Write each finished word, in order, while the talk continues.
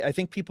I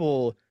think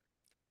people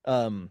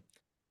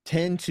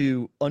tend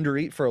to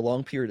undereat for a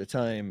long period of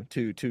time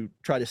to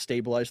try to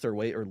stabilize their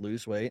weight or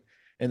lose weight,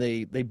 and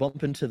they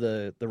bump into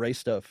the race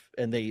stuff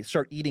and they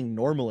start eating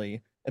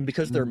normally, and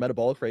because their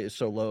metabolic rate is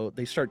so low,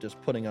 they start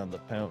just putting on the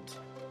pounds.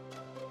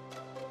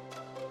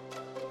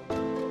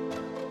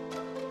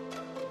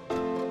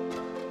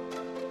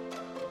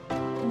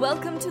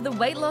 Welcome to the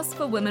Weight Loss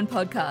for Women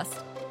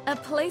podcast, a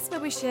place where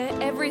we share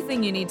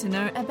everything you need to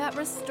know about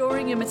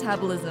restoring your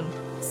metabolism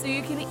so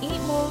you can eat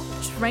more,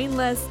 train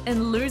less,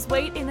 and lose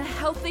weight in a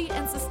healthy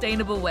and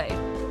sustainable way.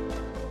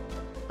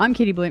 I'm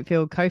Kitty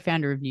Blintfield,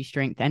 co-founder of New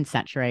Strength and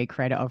Saturate,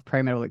 creator of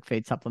pro-metabolic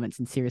food supplements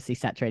and seriously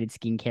saturated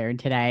skincare. And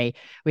today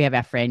we have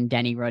our friend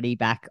Danny Roddy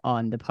back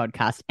on the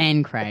podcast,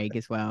 and Craig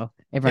as well.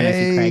 Everyone knows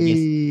who Craig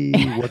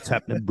is. What's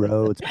happening,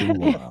 bro? It's been a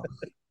while.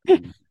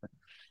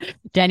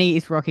 Danny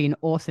is rocking an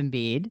awesome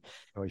beard.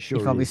 Oh,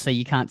 sure. If obviously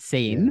you can't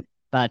see him,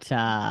 but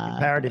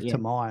comparative to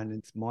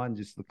mine, mine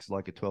just looks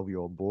like a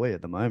 12-year-old boy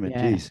at the moment.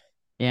 Yeah. Jeez.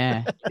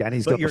 Yeah.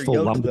 Danny's got the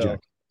full lumberjack.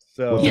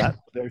 So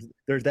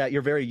there's that.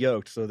 You're very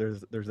yoked. So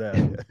there's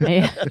that.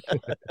 Yeah.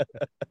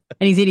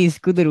 And he's in his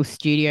good little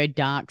studio,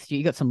 dark studio.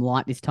 You got some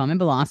light this time.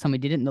 Remember last time we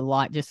did it and the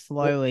light just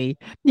slowly.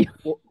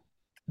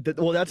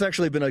 Well, that's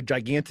actually been a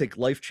gigantic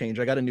life change.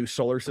 I got a new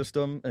solar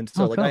system, and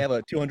so cool. I have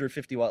a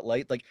 250 watt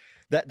light. Like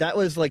that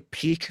was like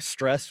peak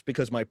stress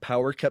because my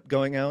power kept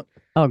going out.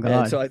 Oh god!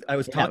 And so I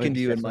was talking to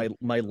you, and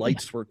my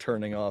lights were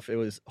turning off. It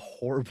was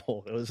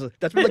horrible.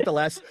 That's been like the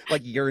last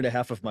year and a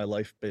half of my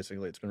life.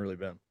 Basically, it's been really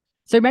bad.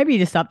 So maybe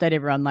just update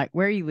everyone, like,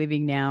 where are you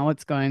living now?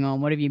 What's going on?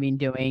 What have you been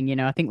doing? You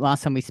know, I think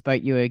last time we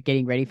spoke, you were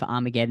getting ready for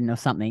Armageddon or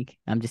something.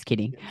 I'm just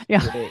kidding.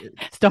 Yeah.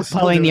 Stop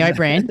following the O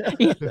brand.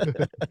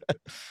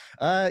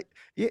 I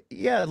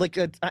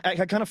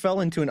kind of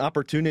fell into an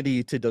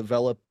opportunity to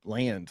develop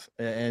land.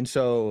 And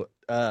so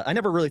I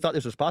never really thought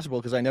this was possible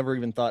because I never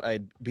even thought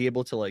I'd be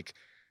able to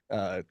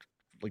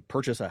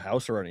purchase a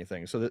house or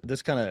anything. So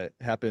this kind of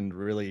happened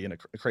really in a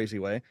crazy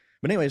way.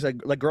 But anyways,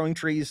 like growing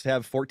trees,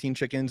 have 14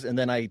 chickens, and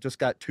then I just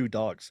got 2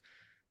 dogs,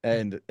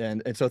 and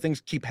so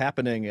things keep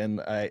happening. And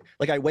I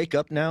wake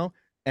up now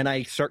and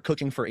I start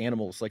cooking for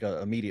animals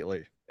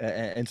immediately,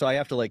 and so I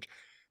have to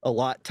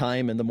allot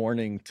time in the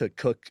morning to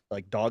cook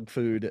dog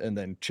food and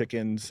then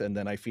chickens, and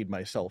then I feed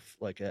myself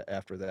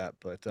after that.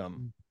 But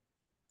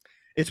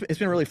it's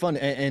been really fun,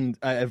 and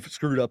I've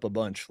screwed up a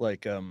bunch.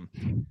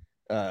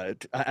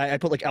 I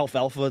put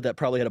alfalfa that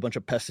probably had a bunch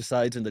of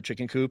pesticides in the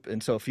chicken coop.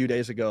 And so a few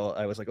days ago,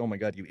 I was like, oh my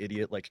God, you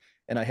idiot.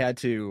 And I had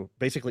to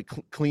basically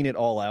clean it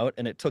all out.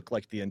 And it took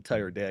the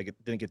entire day. I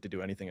didn't get to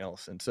do anything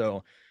else. And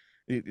so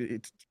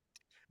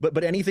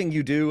but anything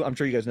you do, I'm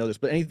sure you guys know this,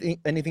 but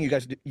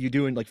anything you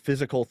do in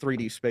physical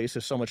 3D space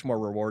is so much more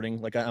rewarding.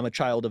 I'm a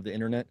child of the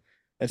internet.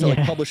 And so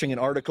publishing an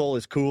article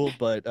is cool,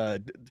 but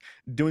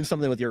doing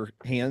something with your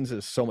hands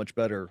is so much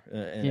better.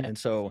 And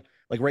so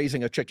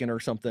raising a chicken or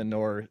something,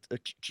 or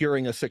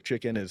curing a sick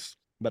chicken is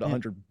about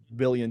 100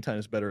 billion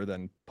times better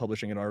than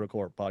publishing an article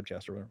or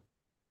podcast or whatever.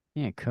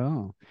 Yeah,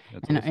 cool.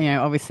 That's and awesome. You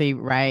know, obviously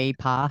Ray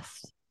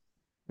passed,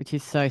 which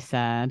is so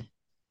sad.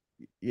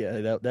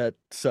 Yeah, that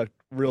sucked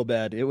real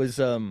bad. It was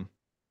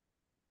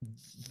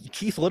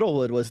Keith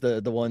Littlewood was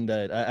the one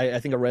that I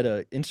think I read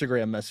an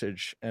Instagram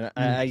message, and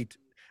I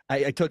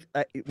took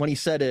when he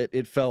said it,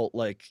 it felt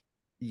like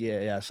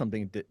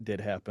something did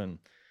happen.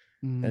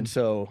 And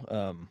so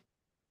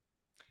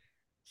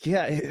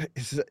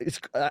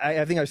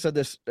I think I've said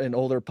this in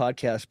older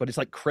podcasts, but it's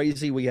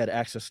crazy we had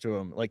access to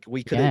him.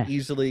 We could have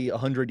easily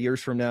 100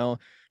 years from now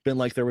been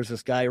there was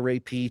this guy, Ray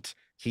Pete.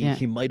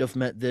 He might have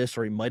meant this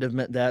or he might have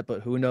meant that,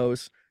 but who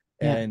knows?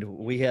 And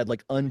we had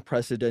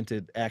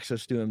unprecedented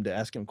access to him to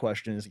ask him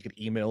questions. You could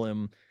email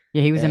him.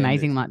 Yeah, he was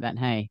amazing like that.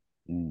 Hey,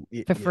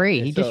 for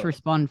free. He just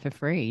respond for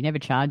free. He never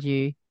charge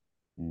you.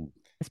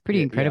 It's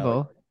pretty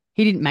incredible.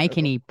 He didn't make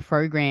any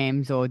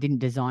programs or didn't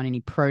design any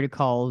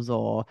protocols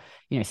or,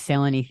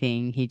 sell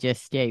anything. He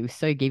just, he was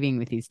so giving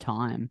with his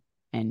time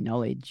and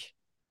knowledge.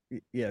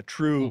 Yeah,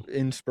 true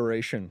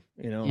inspiration,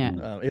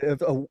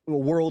 If a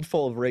world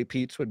full of Ray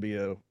Peets would be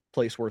a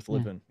place worth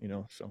living,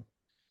 so.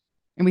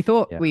 And we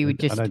thought we would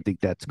just... I don't think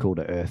that's called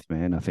a Earth,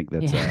 man. I think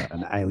that's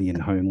an alien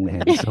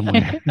homeland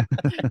somewhere.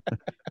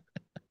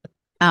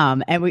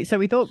 And we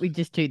thought we'd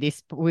just do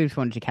this. But we just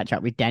wanted to catch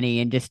up with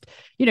Danny and just,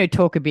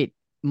 talk a bit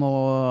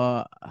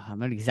more,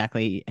 not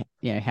exactly,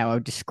 how I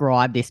would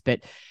describe this,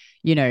 but,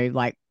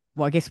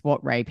 I guess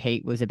what Ray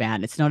Pete was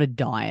about. It's not a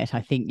diet.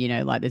 I think,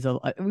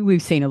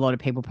 we've seen a lot of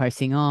people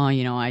posting,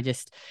 I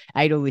just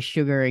ate all this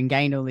sugar and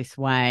gained all this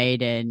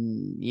weight.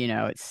 And,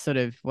 it's sort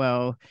of,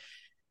 well,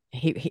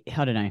 he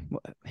I don't know.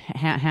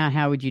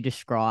 How would you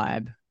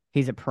describe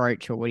his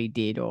approach or what he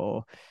did?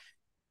 Or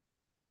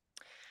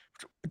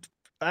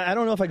I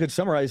don't know if I could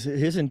summarize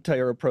his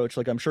entire approach.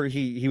 I'm sure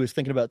he was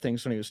thinking about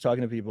things when he was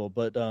talking to people,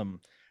 but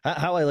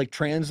how I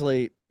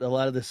translate a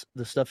lot of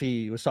the stuff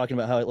he was talking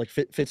about, how it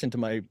fits into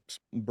my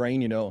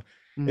brain,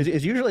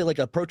 is usually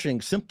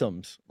approaching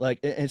symptoms.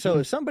 And so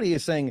if somebody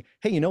is saying,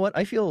 hey, you know what,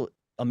 I feel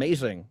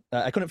amazing.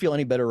 I couldn't feel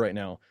any better right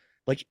now.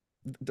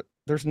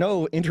 The there's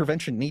no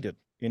intervention needed.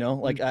 You know,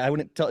 like I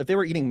wouldn't tell if they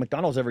were eating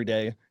McDonald's every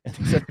day and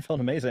they said they felt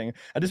amazing.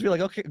 I'd just be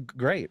like, okay,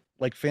 great,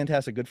 like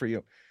fantastic, good for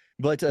you.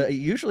 But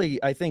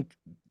usually, I think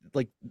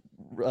like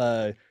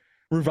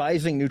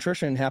revising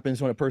nutrition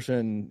happens when a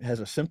person has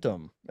a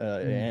symptom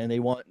and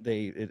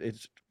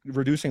it's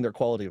reducing their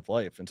quality of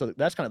life, and so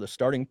that's kind of the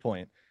starting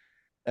point.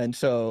 And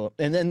so,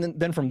 and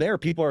then from there,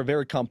 people are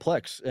very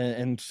complex,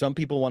 and some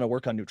people want to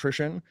work on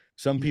nutrition.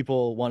 Some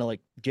people want to like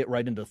get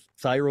right into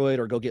thyroid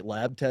or go get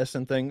lab tests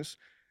and things.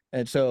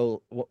 And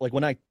so, like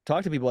when I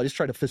talk to people, I just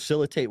try to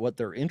facilitate what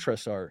their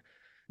interests are.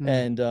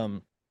 And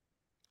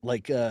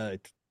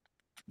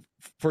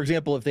for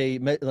example, if they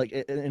met, like,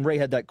 and Ray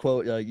had that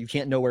quote, "You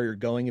can't know where you're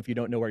going if you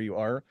don't know where you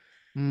are."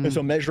 And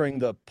so, measuring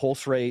the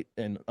pulse rate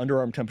and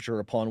underarm temperature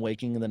upon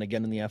waking, and then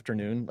again in the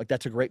afternoon, like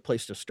that's a great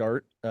place to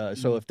start.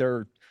 So if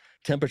their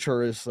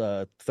temperature is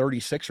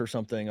 36 or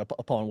something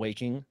upon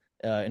waking,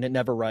 and it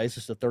never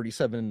rises to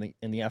 37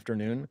 in the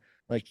afternoon,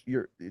 like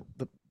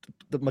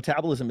the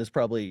metabolism is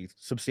probably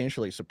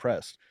substantially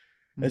suppressed.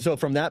 And so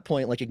from that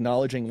point, like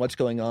acknowledging what's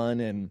going on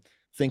and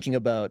thinking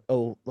about,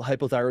 oh,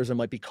 hypothyroidism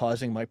might be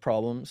causing my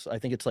problems. I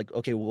think it's like,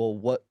 okay, well,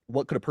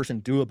 what could a person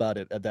do about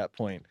it at that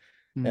point?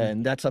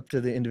 And that's up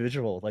to the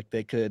individual. Like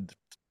they could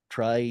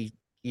try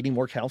eating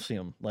more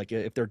calcium, like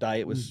if their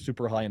diet was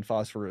super high in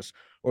phosphorus,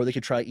 or they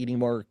could try eating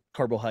more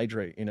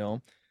carbohydrate, you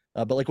know?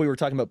 But like we were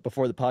talking about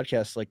before the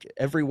podcast, like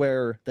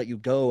everywhere that you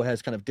go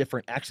has kind of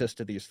different access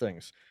to these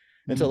things.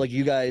 And so like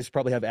you guys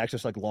probably have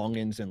access to like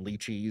longans and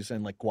lychees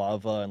and like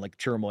guava and like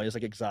chirimoyas,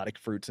 like exotic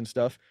fruits and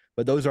stuff,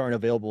 but those aren't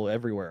available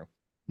everywhere.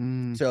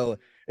 So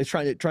it's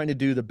trying to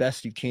do the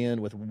best you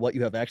can with what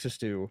you have access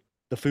to.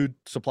 The food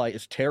supply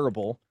is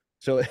terrible,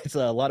 so it's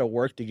a lot of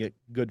work to get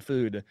good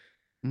food.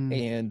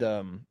 And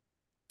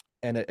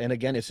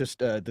again, it's just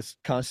this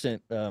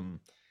constant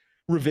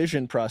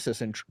revision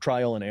process and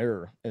trial and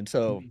error. And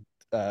so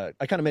I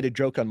kind of made a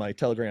joke on my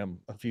Telegram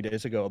a few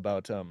days ago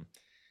about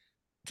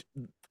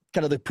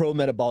kind of the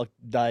pro-metabolic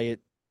diet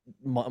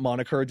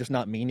moniker just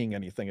not meaning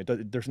anything.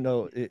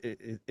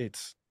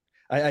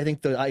 I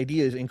think the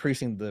idea is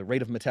increasing the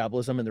rate of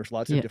metabolism, and there's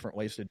lots of different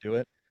ways to do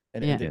it,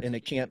 and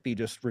it can't be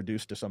just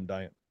reduced to some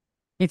diet.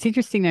 It's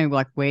interesting though,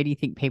 like where do you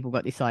think people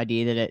got this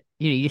idea that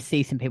you just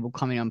see some people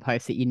comment on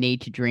posts that you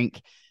need to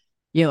drink,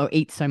 or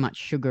eat so much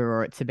sugar,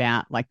 or it's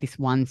about like this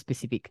one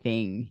specific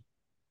thing?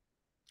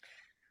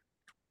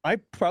 I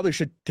probably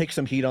should take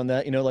some heat on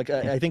that. Like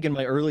I think in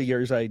my early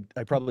years, I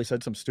probably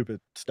said some stupid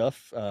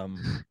stuff,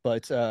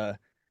 but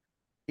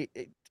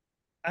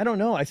I don't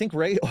know. I think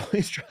Ray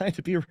always tried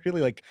to be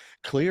really like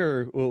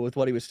clear with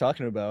what he was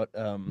talking about.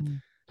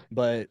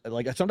 But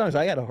like sometimes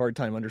I had a hard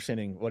time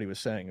understanding what he was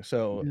saying.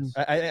 So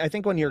I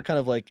think when you're kind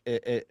of like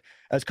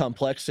as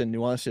complex and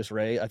nuanced as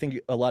Ray, I think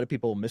a lot of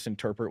people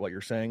misinterpret what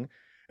you're saying.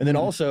 And then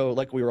also,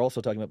 like we were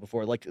also talking about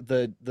before, like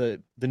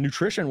the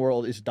nutrition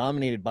world is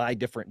dominated by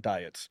different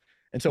diets.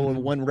 And so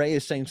when Ray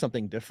is saying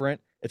something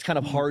different, it's kind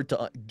of hard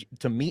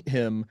to meet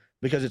him,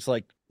 because it's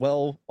like,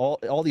 well,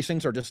 all these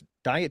things are just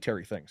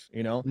dietary things,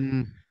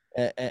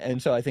 And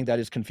so I think that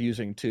is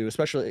confusing too,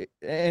 especially,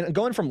 and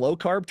going from low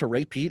carb to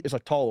repeat is a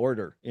tall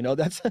order.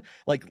 That's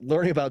like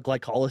learning about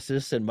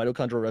glycolysis and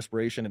mitochondrial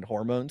respiration and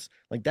hormones.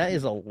 Like that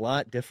is a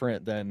lot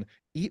different than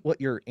eat what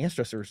your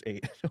ancestors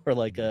ate or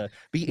like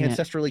be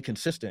ancestrally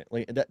consistent.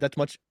 Like that's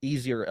much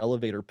easier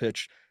elevator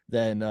pitch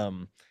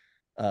than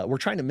we're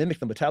trying to mimic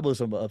the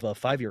metabolism of a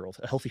 5-year-old,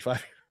 a healthy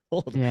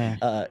 5-year-old.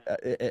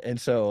 And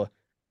so,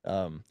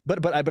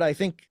 but I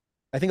think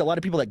a lot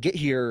of people that get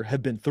here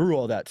have been through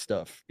all that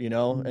stuff,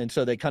 and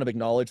so they kind of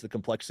acknowledge the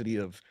complexity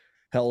of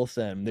health,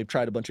 and they've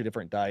tried a bunch of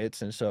different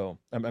diets. And so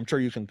I'm sure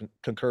you can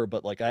concur,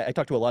 but like I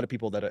talk to a lot of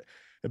people that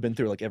have been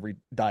through like every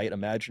diet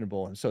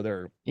imaginable. And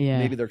so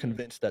maybe they're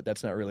convinced that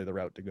that's not really the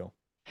route to go.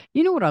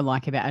 You know what I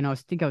like about, and I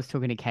was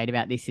talking to Kate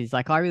about this, is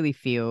like, I really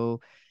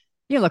feel,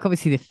 like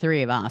obviously the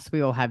three of us,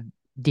 we all have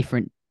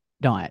different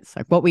diets.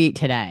 Like what we eat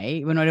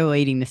today, we're not all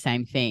eating the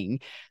same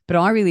thing, but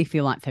I really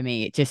feel like for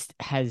me, it just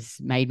has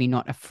made me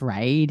not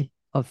afraid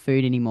of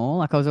food anymore.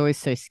 Like I was always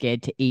so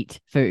scared to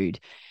eat food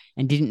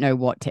and didn't know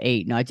what to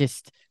eat. And I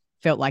just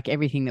felt like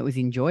everything that was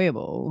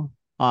enjoyable,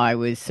 I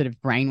was sort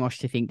of brainwashed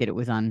to think that it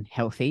was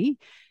unhealthy.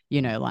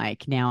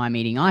 Like now I'm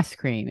eating ice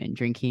cream and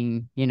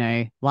drinking,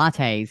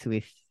 lattes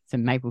with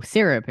some maple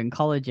syrup and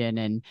collagen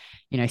and,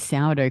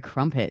 sourdough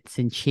crumpets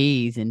and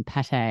cheese and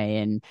pate,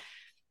 and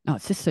oh,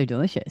 it's just so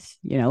delicious.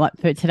 Like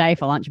for today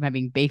for lunch, I'm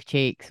having beef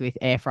cheeks with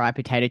air fried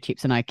potato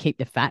chips, and I keep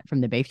the fat from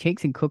the beef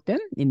cheeks and cook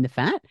them in the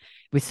fat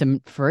with some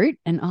fruit.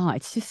 And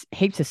it's just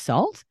heaps of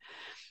salt.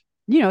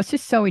 It's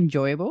just so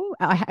enjoyable.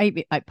 I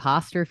eat like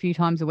pasta a few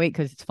times a week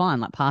because it's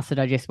fine. Like pasta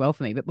digests well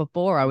for me. But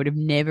before, I would have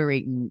never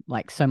eaten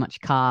like so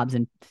much carbs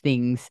and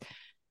things.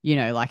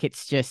 Like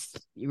it's just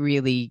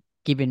really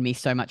given me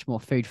so much more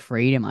food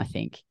freedom, I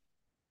think.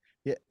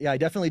 Yeah, I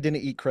definitely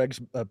didn't eat Craig's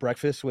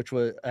breakfast, which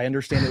was, I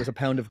understand it was a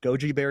pound of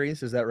goji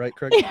berries. Is that right,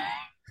 Craig?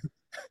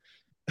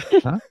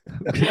 Huh?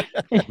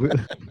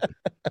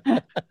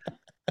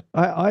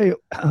 I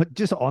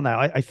just on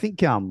that, I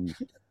think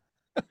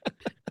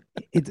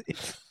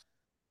it's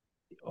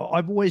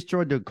I've always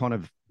tried to kind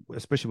of,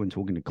 especially when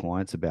talking to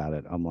clients about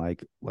it, I'm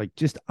like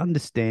just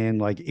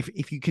understand, like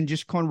if you can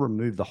just kind of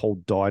remove the whole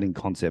dieting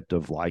concept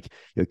of like,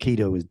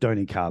 keto is don't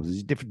eat carbs.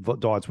 There's different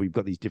diets where you've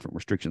got these different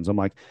restrictions. I'm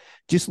like,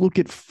 just look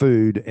at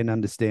food and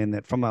understand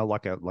that from a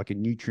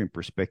nutrient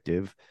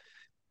perspective,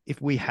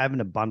 if we have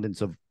an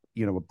abundance of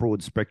a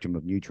broad spectrum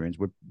of nutrients,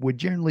 we're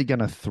generally going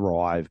to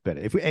thrive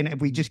better if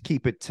we just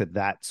keep it to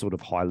that sort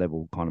of high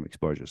level kind of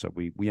exposure. So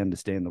we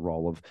understand the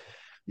role of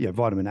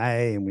vitamin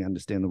A, and we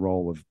understand the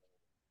role of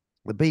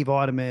the B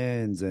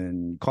vitamins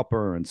and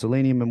copper and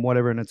selenium and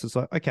whatever. And it's just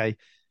like, okay,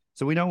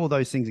 so we know all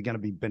those things are going to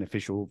be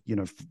beneficial,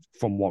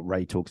 from what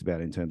Ray talks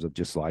about in terms of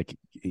just like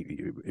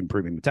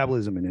improving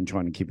metabolism and then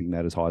trying to keeping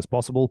that as high as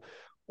possible.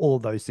 All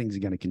of those things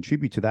are going to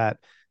contribute to that.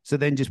 So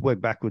then just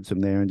work backwards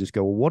from there and just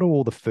go, well, what are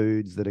all the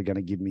foods that are going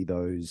to give me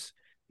those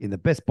in the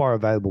best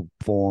bioavailable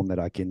form that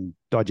I can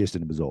digest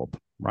and absorb,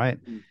 right?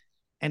 Mm-hmm.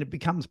 And it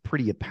becomes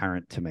pretty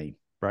apparent to me,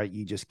 right?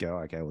 You just go,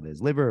 okay, well, there's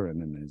liver,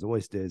 and then there's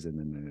oysters, and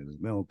then there's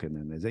milk, and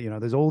then there's,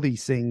 there's all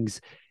these things.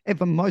 And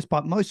for the most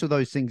part, most of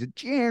those things are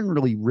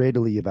generally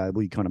readily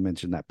available. You kind of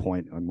mentioned that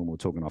point when we were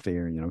talking off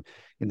air, and,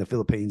 in the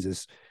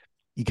Philippines,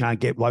 you can't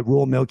get like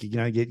raw milk, you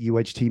can get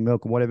UHT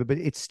milk and whatever, but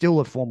it's still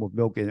a form of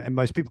milk, and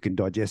most people can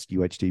digest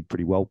UHT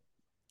pretty well.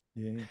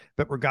 Yeah.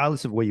 But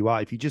regardless of where you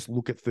are, if you just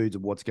look at foods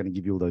and what's going to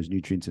give you all those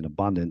nutrients in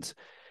abundance,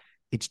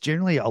 it's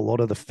generally a lot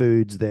of the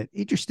foods that,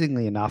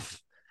 interestingly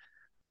enough,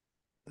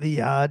 the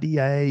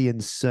RDA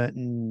and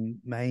certain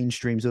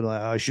mainstreams are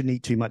like, I shouldn't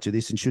eat too much of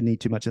this and shouldn't eat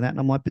too much of that. And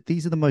I'm like, but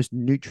these are the most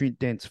nutrient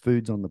dense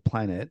foods on the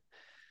planet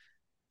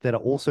that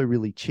are also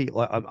really cheap.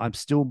 Like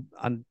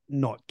I'm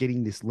not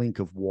getting this link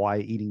of why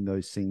eating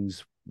those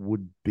things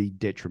would be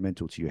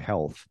detrimental to your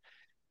health,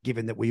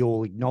 given that we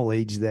all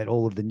acknowledge that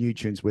all of the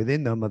nutrients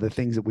within them are the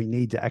things that we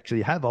need to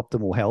actually have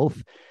optimal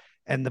health.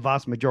 And the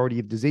vast majority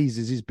of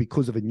diseases is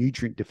because of a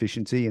nutrient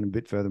deficiency, and a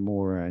bit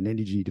furthermore, an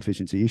energy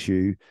deficiency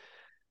issue.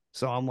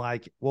 So I'm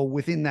like, well,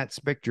 within that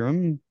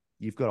spectrum,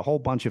 you've got a whole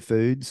bunch of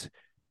foods.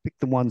 Pick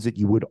the ones that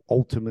you would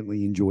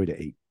ultimately enjoy to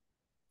eat,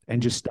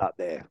 and just start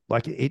there.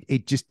 Like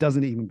it just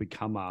doesn't even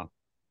become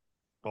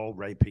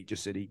Ray Pete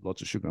just said eat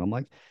lots of sugar. I'm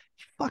like,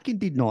 you fucking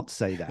did not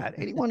say that.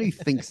 Anyone who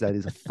thinks that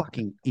is a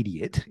fucking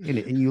idiot.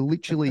 And you're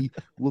literally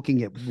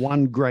looking at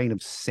one grain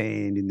of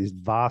sand in this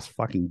vast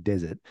fucking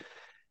desert.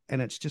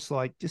 And it's just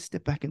like, just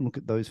step back and look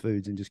at those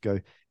foods and just go,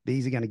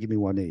 these are going to give me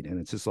what I need. And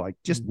it's just like,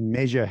 just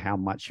measure how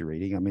much you're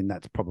eating. I mean,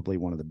 that's probably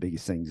one of the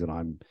biggest things that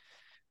I'm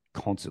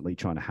constantly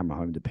trying to hammer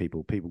home to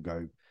people. People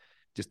go,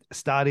 just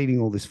start eating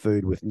all this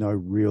food with no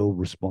real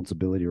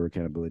responsibility or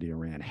accountability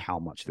around how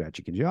much they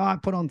actually can do. Oh, I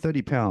put on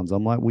 30 pounds.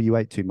 I'm like, well, you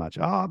ate too much.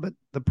 Oh, but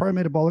the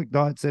pro-metabolic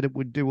diet said it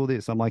would do all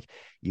this. I'm like,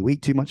 you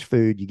eat too much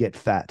food, you get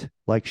fat.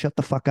 Like, shut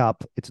the fuck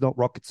up. It's not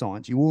rocket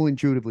science. You all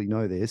intuitively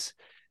know this.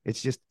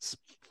 It's just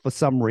for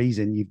some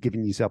reason you've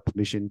given yourself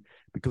permission,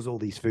 because all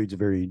these foods are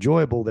very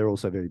enjoyable. They're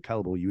also very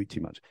palatable. You eat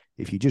too much.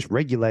 If you just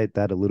regulate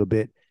that a little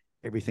bit,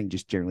 everything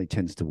just generally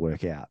tends to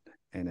work out.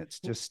 And it's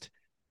just,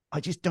 I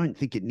just don't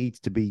think it needs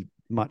to be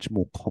much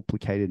more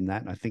complicated than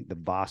that. And I think the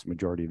vast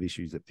majority of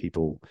issues that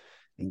people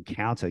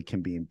encounter can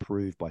be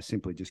improved by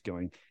simply just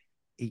going,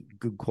 eat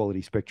good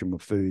quality spectrum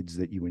of foods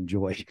that you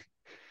enjoy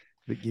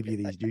that give you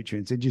these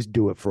nutrients, and just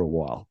do it for a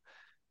while.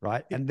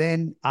 Right. And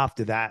then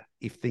after that,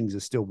 if things are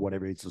still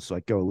whatever, it's just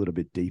like go a little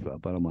bit deeper.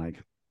 But I'm like,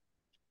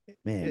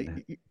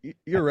 man,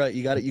 you're right.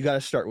 You got to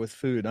start with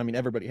food. I mean,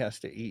 everybody has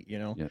to eat,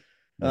 Yeah.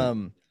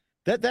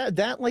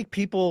 That like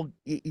people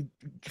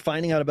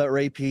finding out about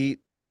Ray Pete,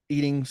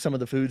 eating some of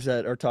the foods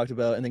that are talked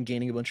about, and then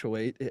gaining a bunch of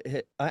weight.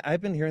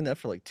 I've been hearing that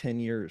for like 10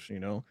 years,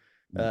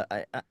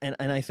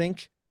 I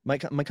think my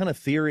kind of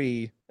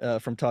theory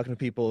from talking to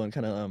people and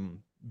kind of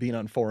being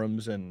on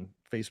forums and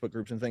Facebook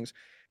groups and things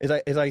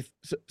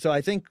so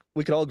I think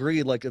we could all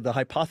agree, like the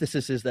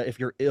hypothesis is that if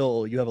you're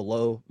ill, you have a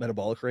low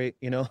metabolic rate,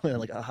 and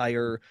like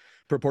a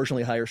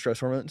proportionally higher stress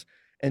hormones.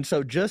 And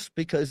so just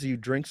because you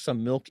drink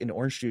some milk and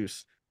orange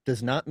juice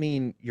does not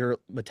mean your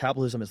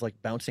metabolism is like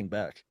bouncing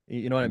back.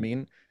 You know what I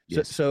mean?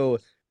 Yes. So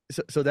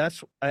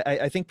that's,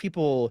 I think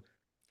people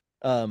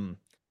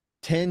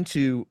tend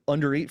to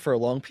undereat for a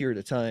long period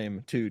of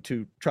time to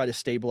try to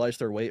stabilize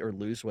their weight or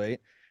lose weight.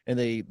 And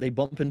they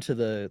bump into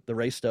the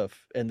race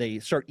stuff, and they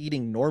start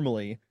eating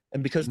normally.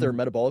 And because their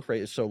metabolic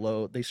rate is so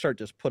low, they start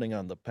just putting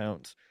on the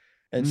pounds.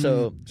 And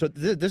so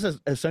this is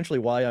essentially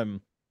why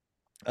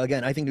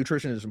I think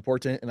nutrition is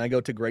important, and I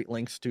go to great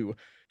lengths to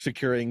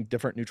securing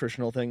different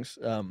nutritional things.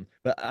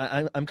 But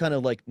I'm kind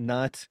of like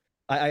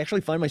I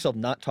actually find myself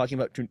not talking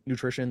about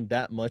nutrition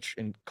that much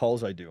in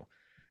calls I do.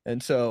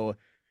 And so,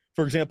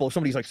 for example, if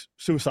somebody's like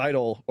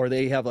suicidal, or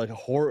they have like a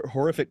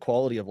horrific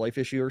quality of life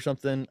issue or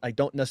something, I'm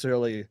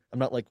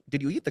not like,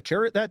 did you eat the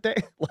carrot that day?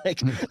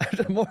 Like,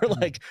 I'm more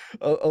like,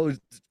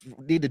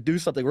 need to do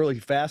something really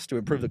fast to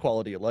improve the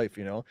quality of life,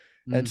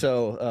 And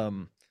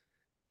so,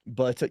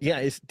 yeah,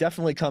 it's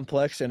definitely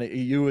complex, and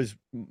you as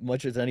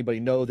much as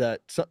anybody know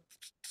that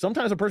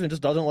sometimes a person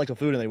just doesn't like a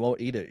food and they won't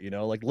eat it,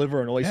 like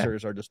liver and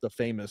oysters are just the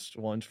famous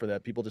ones for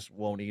that. People just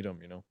won't eat them,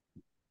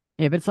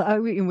 Yeah, but it's like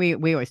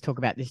we always talk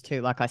about this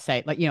too. Like I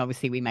say, like,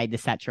 obviously we made the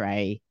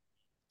Saturday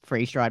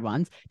freeze-dried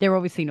ones. They're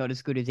obviously not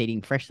as good as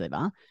eating fresh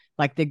liver.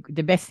 Like the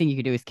best thing you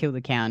could do is kill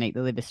the cow and eat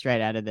the liver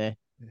straight out of the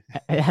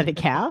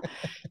cow.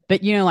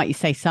 But like you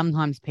say,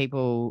 sometimes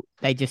people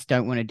they just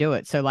don't want to do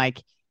it. So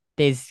like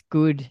there's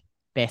good,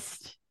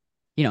 best,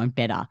 and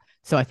better.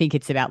 So I think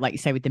it's about, like you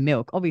say, with the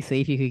milk.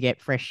 Obviously, if you could get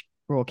fresh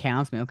raw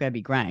cow's milk, that'd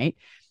be great.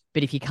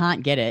 But if you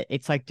can't get it,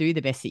 it's like do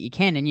the best that you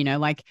can.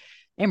 And like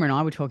Emma and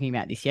I were talking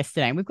about this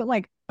yesterday, and we've got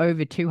like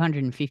over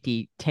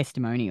 250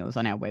 testimonials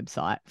on our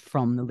website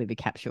from the liver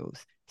capsules.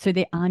 So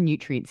there are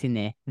nutrients in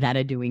there that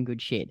are doing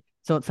good shit.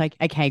 So it's like,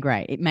 okay,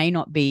 great. It may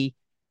not be,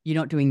 you're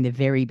not doing the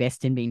very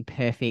best and being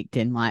perfect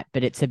and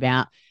but it's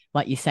about,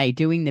 like you say,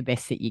 doing the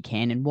best that you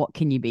can and what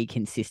can you be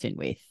consistent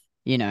with,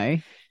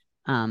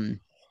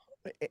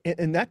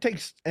 And that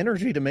takes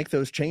energy to make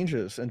those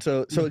changes. And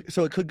so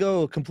it could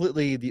go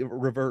completely the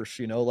reverse,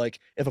 like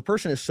if a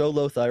person is so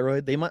low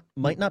thyroid, they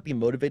might not be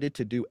motivated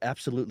to do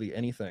absolutely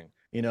anything,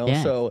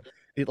 Yeah. So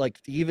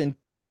even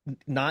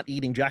not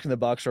eating Jack in the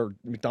Box or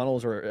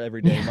McDonald's or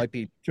every day might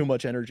be too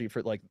much energy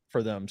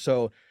for them.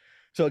 So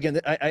again,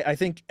 I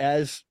think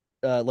as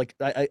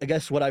I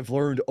guess what I've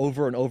learned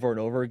over and over and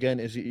over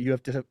again is you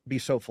have to be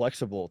so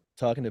flexible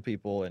talking to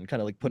people and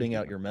kind of like putting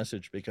out your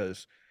message,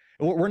 because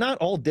we're not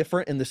all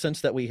different in the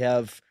sense that we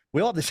all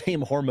have the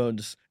same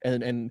hormones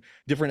and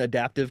different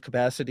adaptive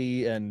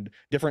capacity, and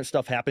different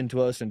stuff happened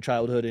to us in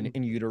childhood and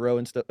in utero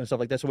and stuff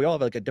like that. So we all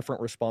have like a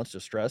different response to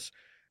stress,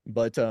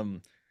 but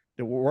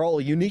we're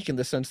all unique in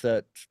the sense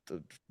that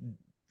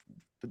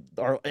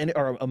our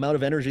amount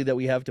of energy that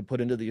we have to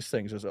put into these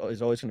things is always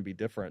going to be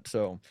different.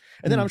 So,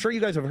 and then I'm sure you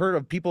guys have heard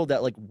of people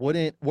that like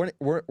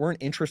weren't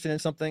interested in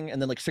something,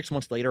 and then like 6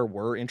 months later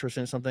were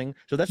interested in something.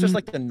 So that's just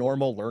like the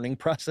normal learning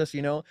process,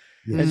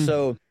 And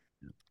so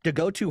to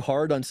go too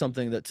hard on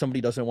something that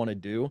somebody doesn't want to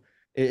do,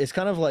 it's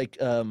kind of like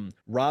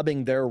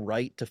robbing their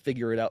right to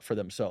figure it out for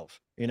themselves.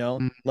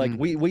 Like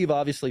we've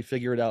obviously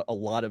figured out a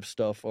lot of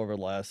stuff over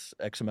the last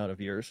X amount of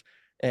years,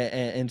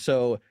 and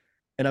so,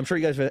 and I'm sure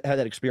you guys have had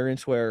that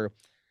experience where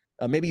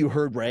maybe you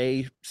heard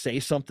Ray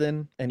say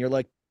something and you're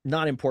like,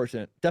 not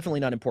important, definitely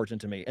not important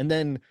to me. And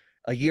then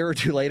a year or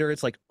two later,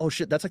 it's like, oh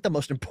shit, that's like the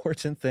most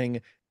important thing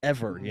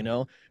ever,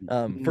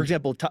 For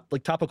example,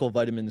 topical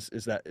vitamins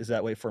is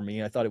that way for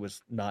me. I thought it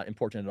was not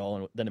important at all,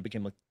 and then it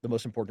became like the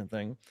most important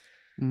thing.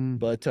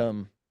 But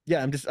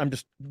yeah, I'm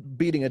just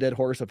beating a dead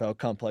horse of how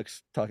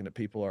complex talking to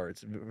people are.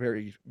 It's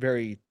very,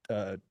 very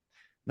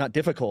not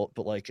difficult,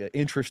 but like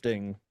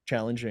interesting,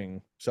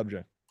 challenging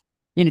subject.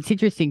 And it's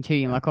interesting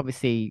too, like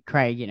obviously,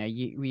 Craig,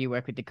 you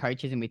work with the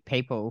coaches and with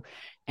people,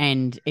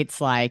 and it's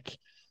like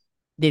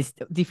there's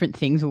different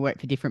things will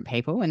work for different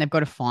people, and they've got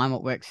to find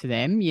what works for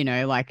them,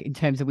 like in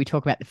terms of, we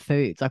talk about the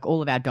foods, like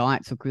all of our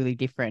diets look really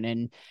different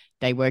and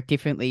they work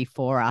differently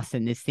for us,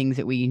 and there's things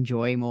that we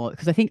enjoy more,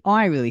 because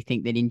I really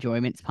think that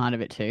enjoyment's part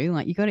of it too.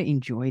 Like you got to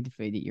enjoy the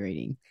food that you're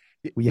eating.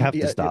 Well, you have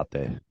to start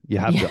there. You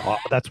have to.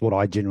 That's what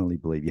I generally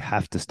believe. You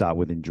have to start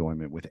with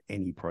enjoyment with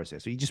any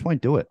process, or you just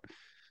won't do it.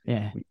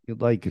 Yeah,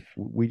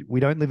 we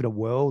don't live in a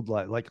world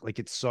like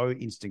it's so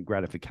instant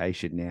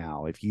gratification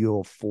now. If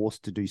you're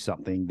forced to do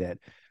something that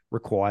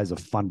requires a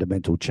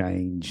fundamental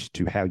change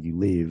to how you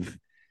live,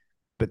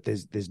 but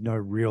there's no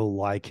real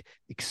like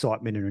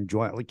excitement and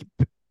enjoyment, like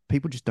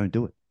people just don't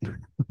do it.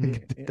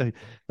 They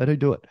don't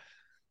do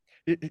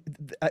it.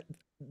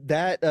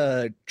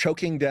 That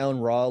choking down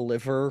raw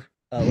liver,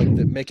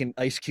 making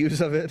ice cubes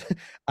of it,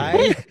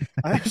 I'm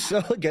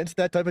so against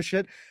that type of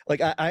shit. Like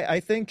I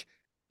think.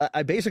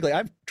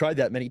 I've tried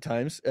that many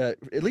times, at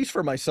least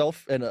for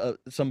myself and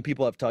some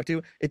people I've talked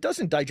to. It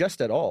doesn't digest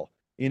at all.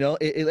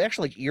 It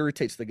actually like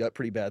irritates the gut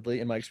pretty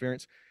badly in my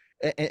experience.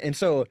 And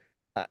so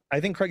I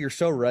think, Craig, you're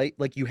so right.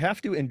 Like you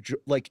have to enjoy,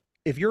 like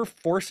if you're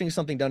forcing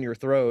something down your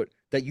throat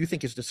that you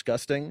think is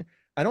disgusting,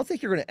 I don't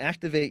think you're going to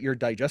activate your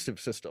digestive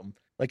system.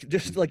 Like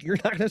just like you're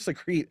not going to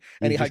secrete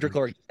any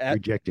hydrochloric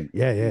rejecting.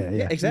 Yeah.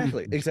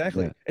 Exactly.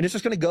 Yeah. And it's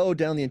just going to go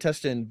down the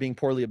intestine, being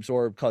poorly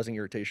absorbed, causing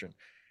irritation.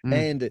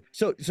 And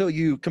so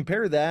you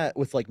compare that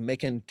with like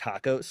making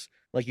tacos.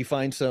 Like you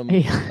find some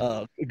good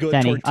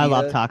Danny, tortilla. I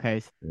love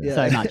tacos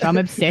so much. I'm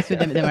obsessed with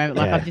them at the moment.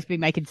 Like I've just been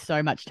making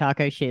so much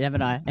taco shit,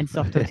 haven't I? And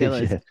soft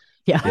tortillas.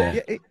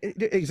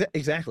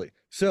 Exactly.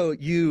 So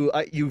you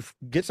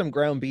get some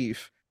ground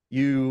beef.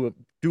 You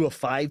do a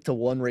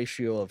 5-to-1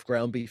 ratio of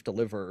ground beef to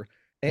liver.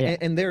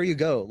 And there you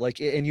go. Like,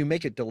 and you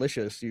make it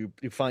delicious. You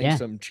find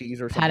some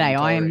cheese or something.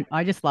 Pate.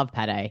 I just love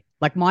pate.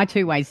 Like my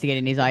two ways to get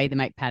in is I either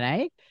make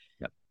pate,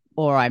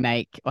 or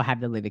I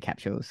have the liver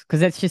capsules, because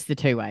that's just the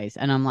two ways.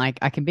 And I'm like,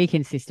 I can be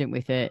consistent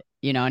with it,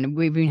 and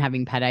we've been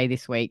having pate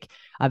this week.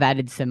 I've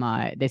added some,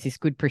 there's this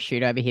good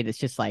prosciutto over here that's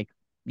just like,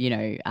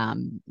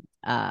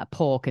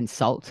 pork and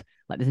salt.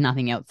 Like there's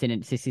nothing else in it.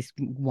 It's just this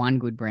one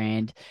good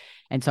brand.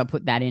 And so I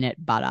put that in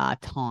it, butter,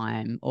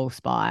 thyme,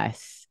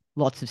 allspice,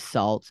 lots of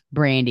salt,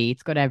 brandy.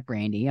 It's got to have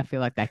brandy. I feel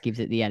like that gives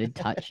it the added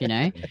touch,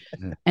 And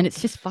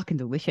it's just fucking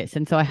delicious.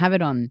 And so I have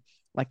it on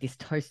like this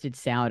toasted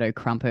sourdough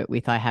crumpet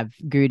with, I have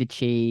Gouda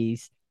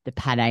cheese, the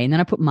pate, and then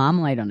I put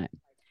marmalade on it.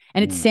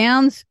 And it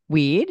sounds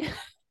weird,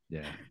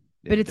 Yeah.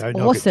 but it's Don't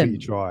knock it till awesome. you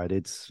try it.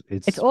 It's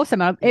It's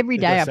awesome. Every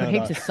It day does I put sound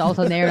heaps of salt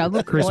on there and I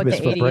look forward Christmas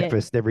to for eating it.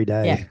 breakfast every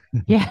day.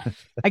 Yeah.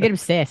 I get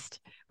obsessed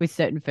with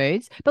certain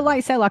foods. But like I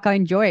say, like I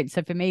enjoy it.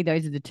 So for me,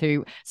 those are the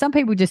two. Some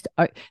people just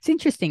it's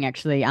interesting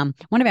actually.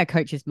 One of our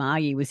coaches,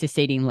 Margie, was just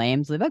eating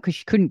lamb's liver because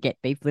she couldn't get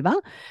beef liver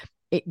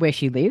where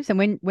she lives.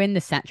 And when the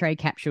Satre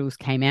capsules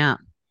came out,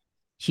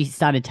 she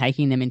started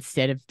taking them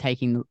instead of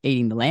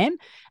eating the lamb.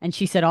 And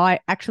she said,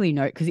 I actually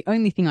know, because the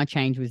only thing I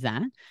changed was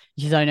that.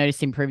 She said, I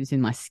noticed improvements in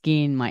my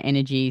skin, my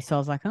energy. So I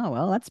was like, oh,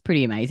 well, that's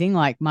pretty amazing.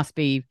 Like, must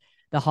be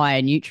the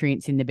higher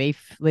nutrients in the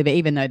beef liver,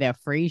 even though they're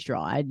freeze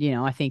dried. You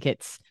know, I think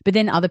but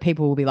then other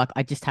people will be like,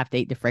 I just have to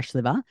eat the fresh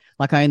liver.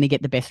 Like, I only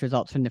get the best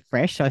results from the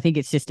fresh. So I think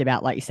it's just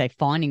about, like you say,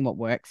 finding what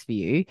works for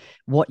you,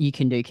 what you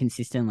can do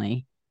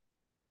consistently.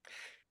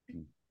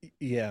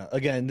 Yeah.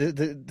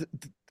 Again,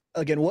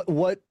 again,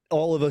 what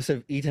all of us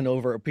have eaten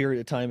over a period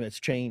of time has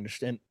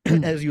changed, and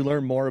as you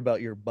learn more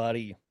about your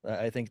body,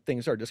 I think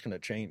things are just going to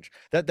change.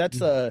 That's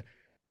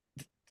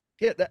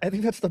yeah, I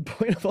think that's the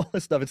point of all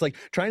this stuff. It's like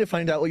trying to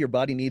find out what your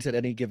body needs at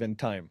any given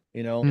time,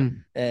 you know.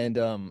 And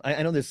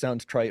I know this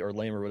sounds trite or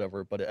lame or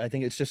whatever, but I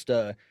think it's just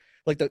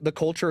like the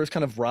culture is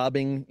kind of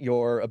robbing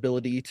your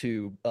ability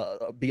to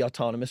be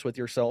autonomous with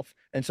yourself,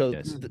 and so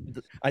Yes.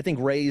 I think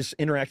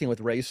interacting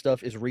with Ray's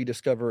stuff is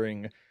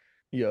rediscovering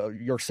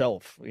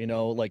yourself, you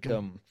know, like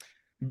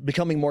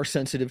becoming more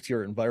sensitive to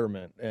your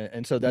environment,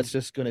 and so that's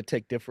just going to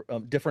take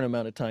different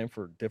amount of time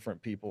for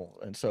different people,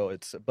 and so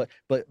it's but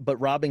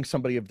robbing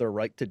somebody of their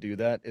right to do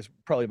that is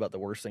probably about the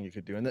worst thing you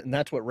could do, and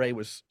that's what Ray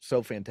was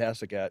so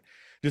fantastic at,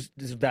 just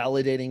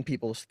validating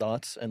people's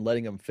thoughts and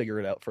letting them figure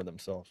it out for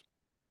themselves.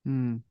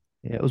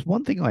 Yeah, it was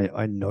one thing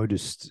I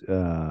noticed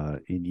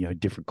in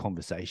different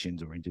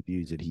conversations or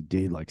interviews that he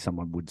did. Like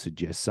someone would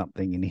suggest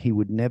something, and he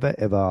would never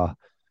ever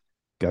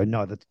go,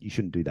 "No, that you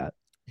shouldn't do that,"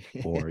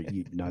 or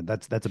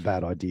that's a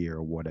bad idea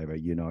or whatever.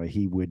 You know,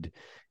 he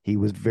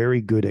was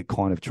very good at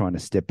kind of trying to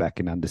step back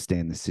and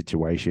understand the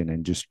situation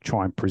and just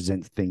try and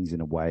present things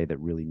in a way that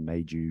really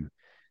made you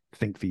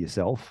think for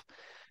yourself.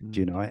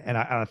 You know, and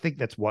I think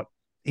that's what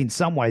in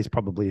some ways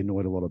probably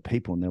annoyed a lot of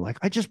people, and they're like,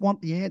 I just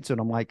want the answer. And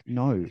I'm like,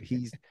 no,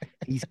 he's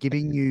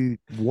giving you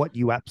what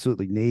you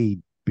absolutely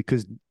need,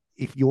 because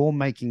if you're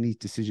making these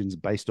decisions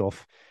based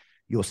off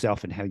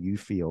yourself and how you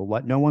feel,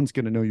 like no one's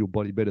going to know your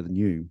body better than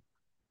you.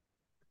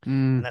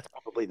 And that's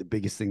probably the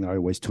biggest thing that I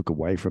always took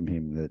away from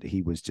him, that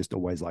he was just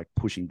always like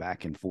pushing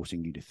back and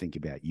forcing you to think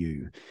about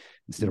you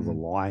instead of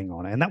relying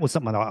on it. And that was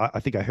something I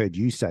think I heard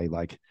you say,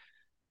 like,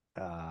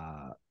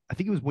 I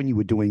think it was when you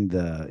were doing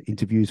the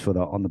interviews for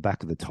on the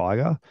back of the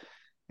Tiger,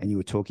 and you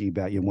were talking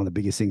about, one of the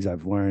biggest things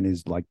I've learned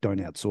is like, don't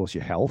outsource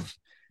your health.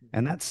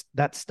 And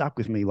that stuck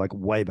with me like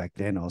way back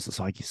then. I was just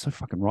like, you're so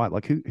fucking right.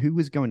 Like who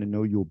is going to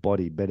know your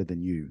body better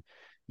than you,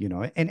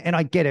 and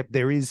I get it.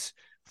 There is,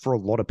 for a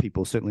lot of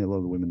people, certainly a lot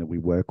of the women that we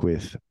work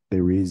with,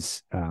 there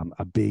is an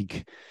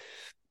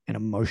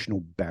emotional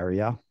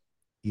barrier,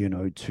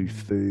 to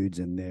foods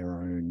and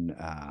their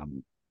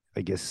own,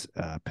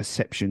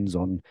 perceptions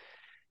on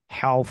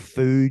how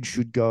food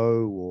should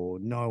go, or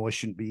no, I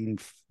shouldn't be eating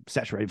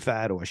saturated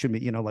fat, or I shouldn't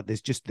be, like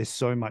there's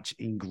so much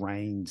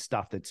ingrained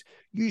stuff that's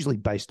usually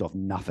based off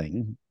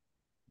nothing,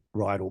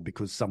 right? Or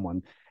because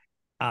someone,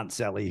 Aunt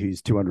Sally,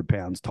 who's 200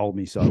 pounds, told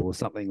me so, or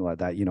something like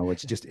that.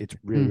 It's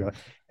really,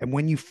 and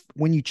when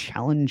you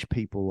challenge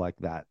people like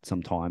that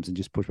sometimes and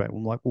just push back,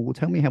 I'm like, well,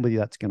 tell me how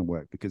that's going to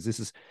work, because this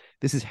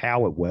is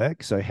how it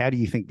works. So how do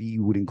you think that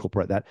you would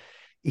incorporate that?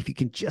 If you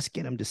can just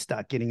get them to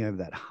start getting over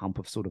that hump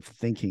of sort of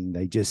thinking,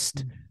 they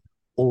just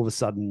all of a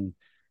sudden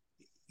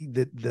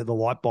the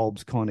light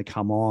bulbs kind of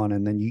come on,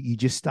 and then you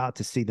just start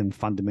to see them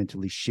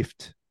fundamentally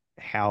shift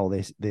how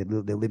they're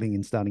living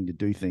and starting to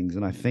do things.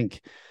 And I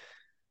think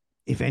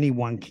if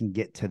anyone can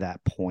get to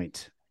that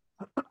point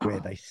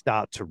where they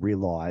start to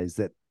realize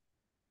that,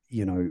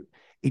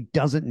 it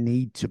doesn't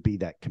need to be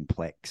that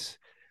complex,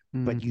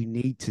 but you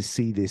need to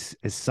see this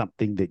as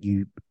something that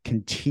you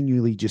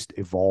continually just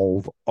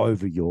evolve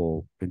over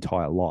your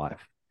entire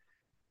life,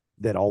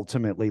 that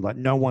ultimately, like,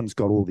 no one's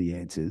got all the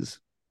answers,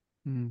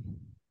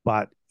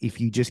 but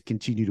if you just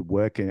continue to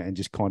work and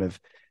just kind of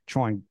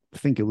try and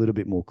think a little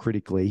bit more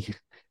critically,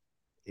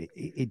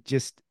 it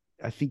just,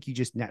 I think you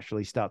just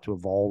naturally start to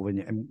evolve.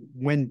 And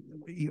when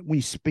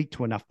you speak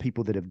to enough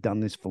people that have done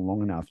this for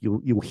long enough,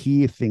 you'll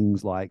hear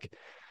things like,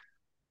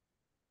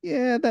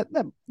 yeah,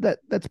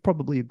 that's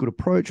probably a good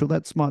approach, or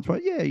that's smart,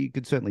 right? Yeah, you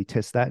could certainly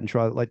test that and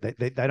try it. Like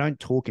they don't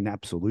talk in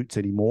absolutes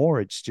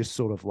anymore. It's just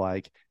sort of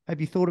like,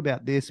 have you thought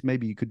about this?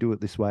 Maybe you could do it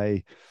this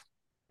way.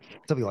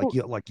 Something like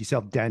like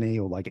yourself, Danny,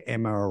 or like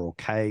Emma or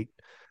Kate.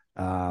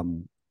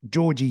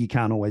 Georgie, you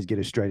can't always get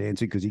a straight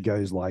answer because he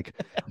goes like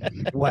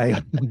way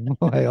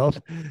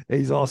off.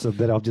 He's awesome,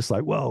 but I'm just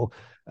like, well,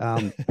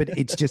 but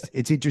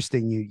it's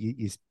interesting.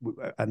 You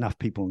enough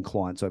people and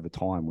clients over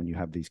time, when you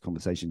have these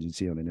conversations, you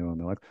see on the new, and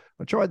they're like,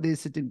 I tried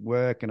this, it didn't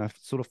work, and I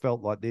sort of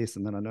felt like this,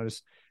 and then I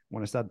noticed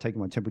when I started taking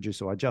my temperature,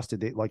 so I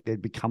adjusted it. Like there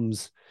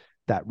becomes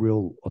that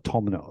real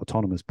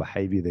autonomous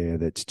behavior there.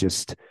 That's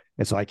just,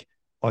 it's like,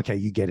 okay,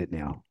 you get it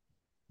now.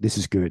 This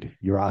is good.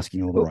 You're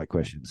asking all the right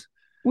questions.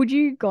 Would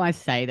you guys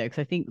say though, because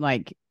I think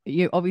like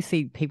you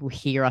obviously people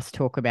hear us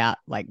talk about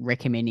like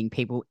recommending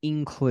people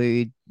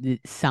include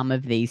some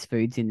of these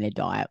foods in their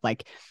diet.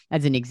 Like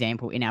as an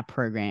example, in our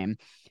program,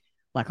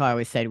 like I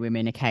always say to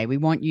women, okay, we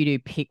want you to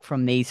pick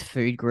from these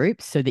food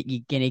groups so that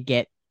you're gonna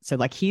get. So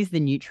like here's the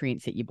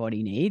nutrients that your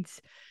body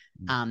needs.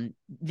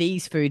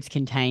 These foods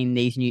contain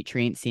these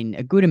nutrients in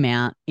a good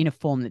amount in a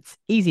form that's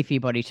easy for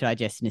your body to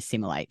digest and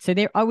assimilate. So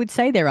I would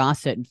say there are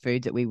certain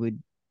foods that we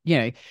would,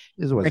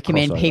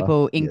 recommend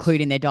people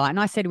include in their diet.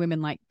 And I say to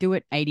women, like, do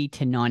it 80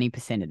 to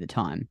 90% of the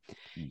time,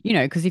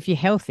 because if you're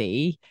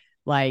healthy,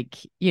 like,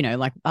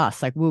 like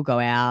us, like we'll go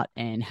out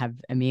and have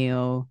a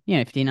meal,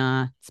 for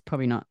dinner. It's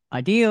probably not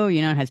ideal,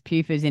 it has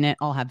PUFAs in it.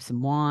 I'll have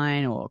some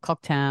wine or a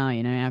cocktail,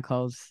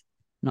 alcohol's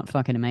not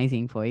fucking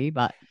amazing for you,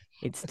 but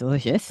it's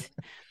delicious.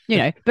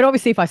 But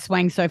obviously if I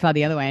swang so far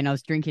the other way and I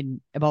was drinking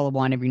a bowl of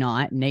wine every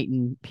night and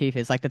eating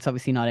PUFAs, like that's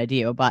obviously not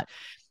ideal. But,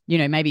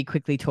 maybe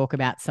quickly talk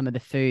about some of the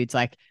foods,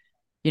 like,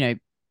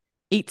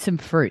 eat some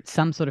fruit,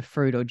 some sort of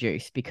fruit or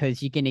juice,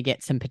 because you're going to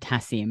get some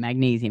potassium,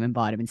 magnesium, and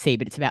vitamin C.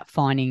 But it's about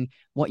finding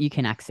what you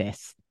can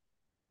access,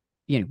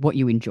 what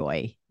you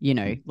enjoy,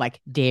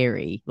 like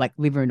dairy, like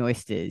liver and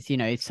oysters,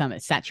 some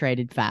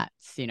saturated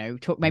fats,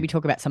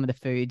 talk about some of the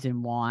foods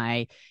and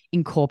why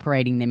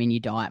incorporating them in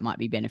your diet might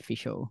be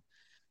beneficial.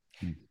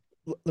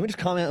 Let me just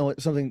comment on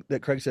something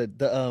that Craig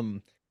said.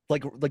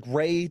 Like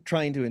Ray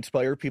trying to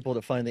inspire people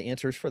to find the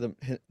answers for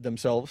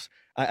themselves.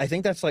 I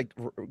think that's like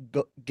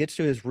gets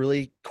to his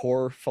really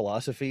core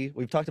philosophy.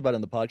 We've talked about it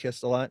on the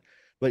podcast a lot,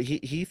 but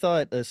he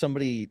thought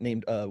somebody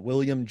named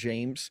William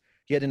James,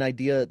 he had an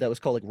idea that was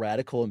called like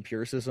radical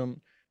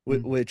empiricism,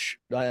 which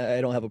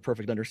I don't have a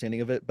perfect understanding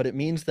of it, but it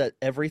means that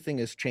everything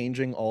is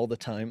changing all the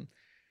time.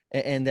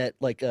 And that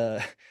like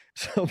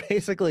so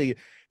basically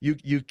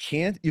you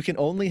can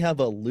only have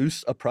a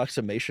loose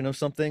approximation of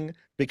something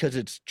because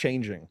it's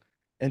changing.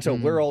 And so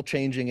we're all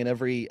changing and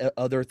every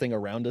other thing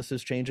around us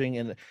is changing.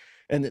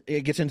 And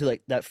it gets into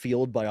like that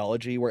field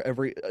biology where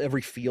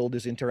every field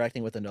is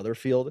interacting with another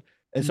field.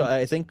 And so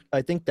I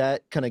think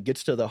that kind of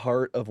gets to the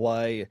heart of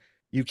why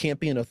you can't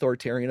be an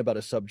authoritarian about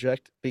a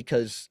subject,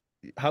 because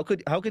how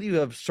could you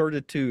have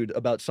certitude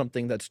about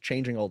something that's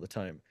changing all the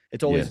time?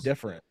 It's always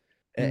different.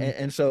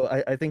 And so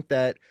I think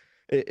that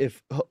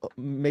if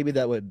maybe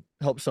that would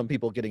help some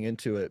people getting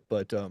into it,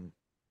 but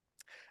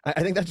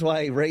I think that's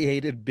why Ray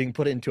hated being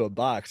put into a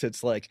box.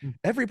 It's like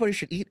everybody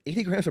should eat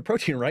 80 grams of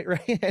protein, right?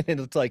 And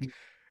it's like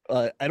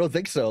I don't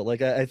think so.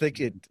 Like I think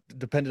it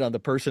depended on the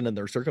person and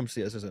their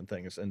circumstances and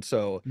things. And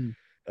so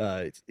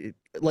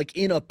like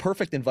in a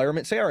perfect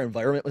environment, say our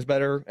environment was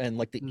better and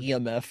like the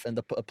EMF and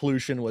the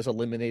pollution was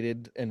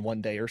eliminated in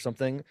one day or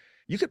something,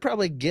 you could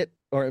probably get,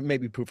 or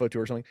maybe PUFO2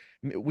 or something,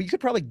 we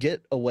could probably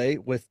get away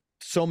with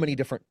so many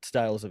different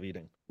styles of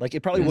eating. Like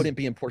it probably wouldn't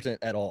be important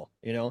at all,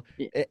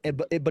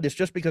 but it's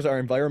just because our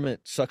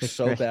environment sucks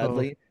so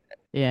badly.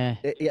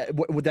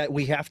 That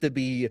we have to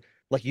be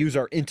like use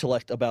our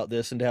intellect about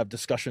this and to have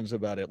discussions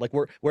about it. Like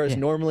whereas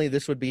normally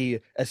this would be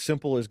as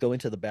simple as going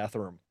to the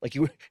bathroom. Like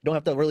you don't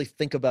have to really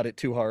think about it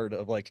too hard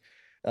of like,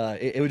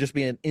 it would just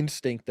be an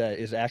instinct that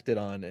is acted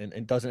on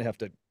and doesn't have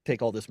to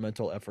take all this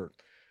mental effort.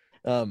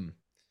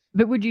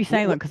 But would you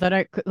say, like, because I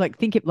don't like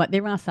think it like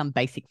there are some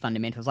basic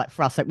fundamentals, like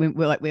for us, like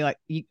we're like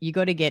you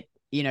got to get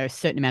a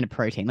certain amount of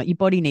protein. Like your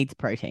body needs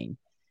protein.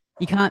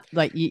 You can't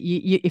like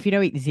you if you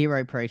don't eat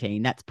zero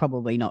protein, that's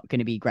probably not going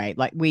to be great.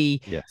 Like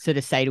we sort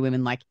of say to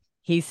women, like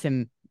here's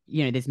some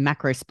there's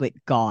macro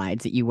split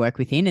guides that you work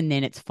within, and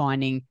then it's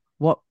finding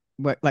what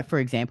work. Like for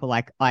example,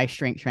 like I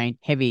strength train,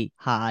 heavy,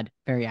 hard,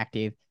 very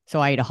active, so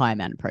I eat a high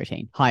amount of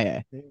protein,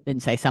 higher than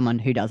say someone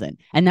who doesn't,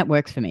 and that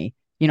works for me.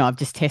 I've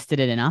just tested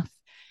it enough.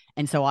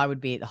 And so I would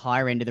be at the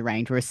higher end of the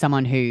range, whereas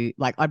someone who,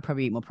 like, I'd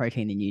probably eat more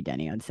protein than you,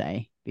 Danny, I'd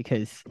say,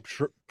 because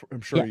I'm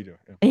sure you do.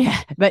 Yeah.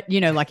 But,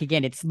 like,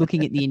 again, it's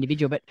looking at the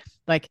individual, but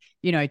like,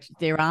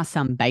 there are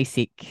some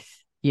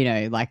basics,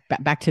 like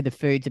back to the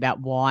foods about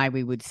why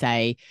we would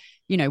say,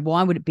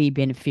 why would it be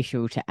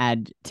beneficial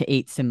to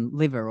eat some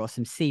liver or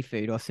some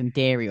seafood or some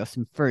dairy or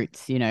some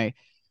fruits,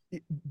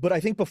 But I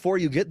think before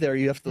you get there,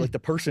 you have to like the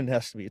person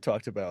has to be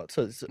talked about.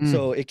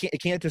 So it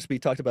can't just be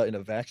talked about in a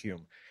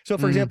vacuum. So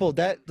for example,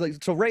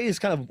 so Ray is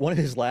kind of one of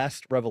his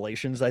last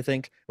revelations, I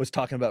think, was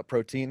talking about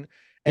protein.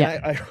 And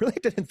I really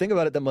didn't think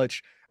about it that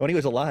much when he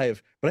was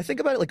alive, but I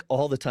think about it like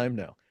all the time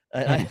now.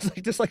 And it's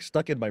like just like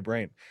stuck in my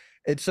brain.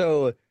 And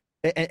so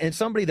and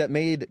somebody that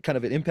made kind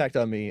of an impact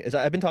on me is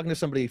I've been talking to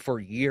somebody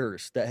for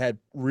years that had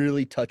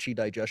really touchy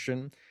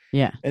digestion.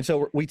 Yeah. And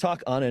so we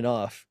talk on and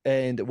off.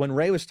 And when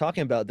Ray was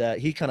talking about that,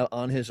 he kind of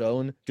on his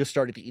own just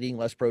started eating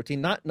less protein.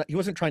 Not he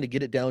wasn't trying to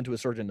get it down to a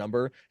certain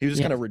number. He was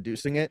just kind of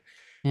reducing it.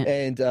 Yeah.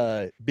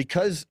 And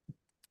because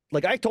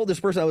like I told this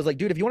person, I was like,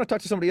 dude, if you want to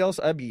talk to somebody else,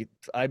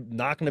 I'm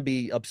not going to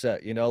be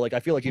upset. Like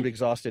I feel like you've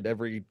exhausted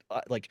every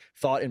like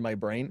thought in my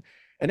brain.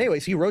 And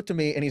anyways, he wrote to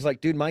me and he's like,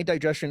 dude, my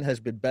digestion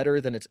has been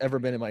better than it's ever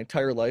been in my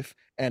entire life.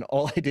 And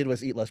all I did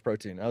was eat less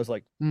protein. I was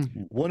like,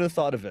 wouldn't have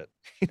thought of it.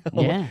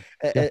 Yeah.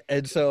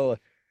 And so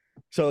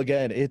So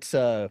again, it's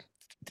I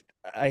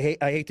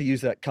hate to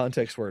use that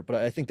context word, but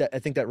I think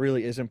that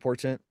really is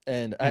important.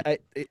 And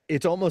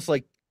it's almost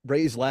like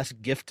Ray's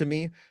last gift to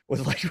me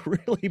was like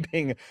really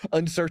being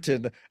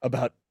uncertain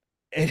about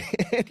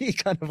any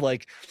kind of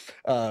like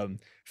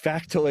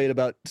factoid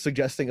about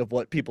suggesting of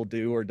what people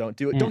do or don't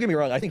do. Yeah. Don't get me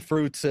wrong, I think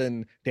fruits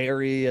and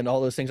dairy and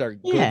all those things are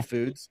Yeah. good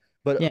foods,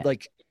 but Yeah.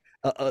 like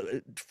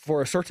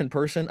for a certain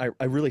person,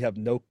 I really have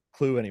no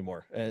clue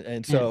anymore.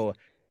 And so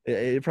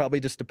it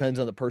probably just depends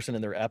on the person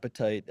and their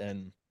appetite.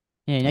 And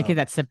Yeah, you know,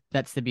 'cause um,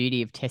 that's the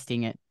beauty of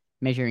testing it,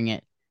 measuring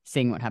it,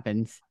 seeing what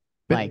happens.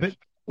 But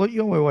well, you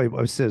know what I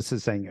was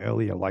saying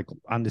earlier, like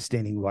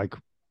understanding like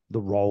the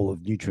role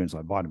of nutrients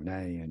like vitamin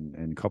A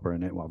and copper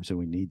and well, obviously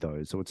we need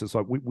those. So it's just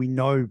like we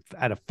know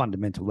at a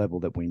fundamental level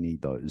that we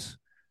need those.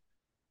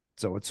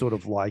 So it's sort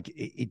of like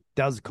it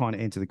does kind of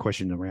answer the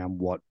question around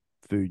what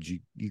foods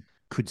you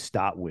could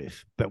start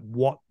with, but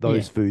what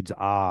those foods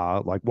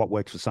are, like what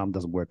works for some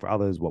doesn't work for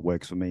others, what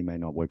works for me may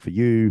not work for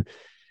you.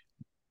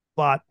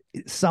 But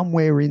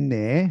somewhere in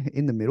there,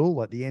 in the middle,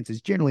 like the answer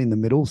is generally in the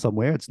middle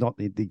somewhere. It's not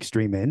the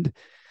extreme end.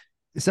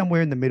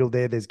 Somewhere in the middle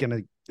there, it's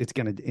gonna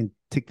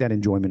tick that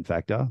enjoyment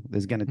factor.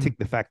 There's gonna tick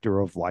the factor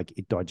of like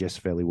it digests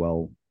fairly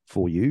well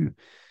for you,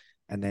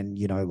 and then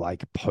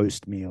like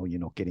post meal,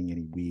 you're not getting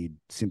any weird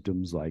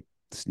symptoms like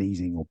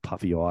sneezing or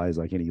puffy eyes,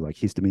 like any like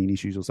histamine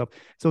issues or stuff.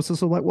 So it's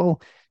also like,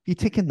 well, if you're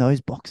ticking those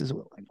boxes,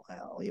 well,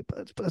 yeah,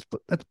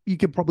 that's, you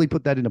could probably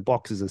put that in a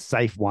box as a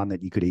safe one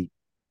that you could eat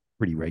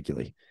pretty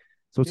regularly.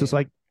 So it's just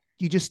like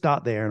you just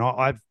start there, and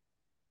I've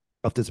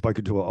often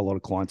spoken to a lot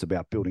of clients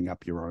about building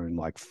up your own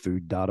like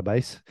food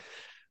database,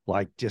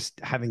 like just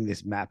having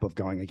this map of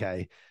going,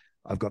 okay,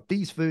 I've got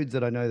these foods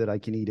that I know that I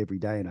can eat every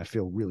day and I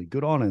feel really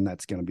good on, and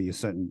that's going to be a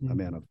certain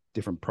amount of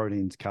different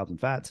proteins, carbs, and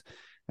fats.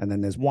 And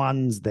then there's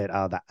ones that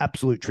are the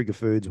absolute trigger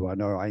foods where I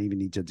know I even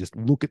need to just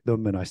look at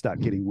them and I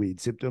start getting weird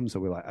symptoms. So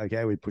we're like,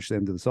 okay, we push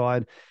them to the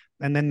side.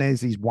 And then there's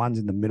these ones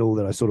in the middle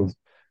that I sort of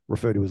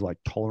refer to as like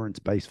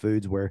tolerance-based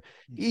foods where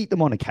you eat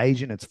them on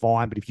occasion, it's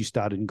fine. But if you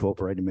started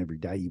incorporating them every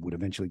day, you would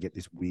eventually get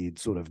this weird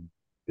sort of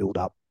build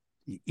up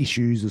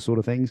issues or sort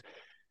of things.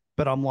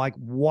 But I'm like,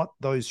 what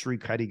those three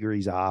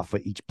categories are for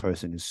each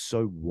person is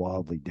so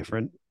wildly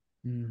different.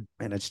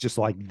 And it's just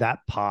like that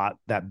part,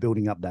 that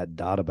building up that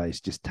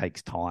database just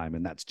takes time.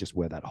 And that's just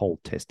where that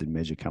whole test and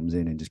measure comes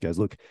in and just goes,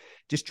 look,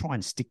 just try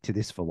and stick to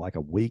this for like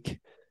a week.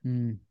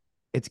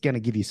 It's going to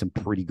give you some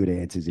pretty good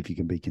answers if you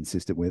can be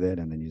consistent with it.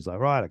 And then you're like,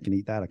 right, I can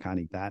eat that, I can't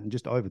eat that. And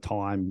just over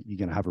time, you're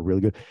going to have a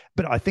really good.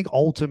 But I think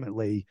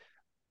ultimately,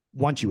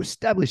 once you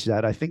establish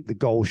that, I think the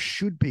goal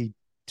should be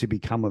to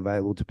become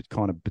available to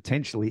kind of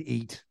potentially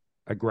eat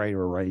a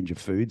greater range of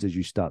foods as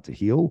you start to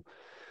heal.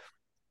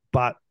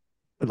 But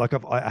like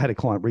I had a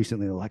client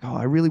recently, they're like, oh,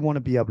 I really want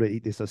to be able to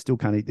eat this. I still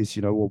can't eat this,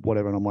 or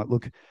whatever. And I'm like,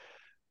 look,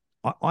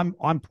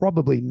 I'm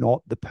probably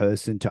not the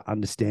person to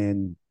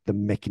understand the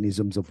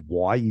mechanisms of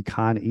why you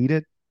can't eat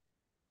it.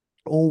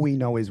 All we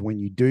know is when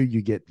you do,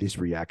 you get this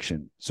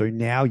reaction. So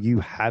now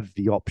you have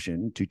the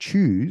option to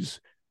choose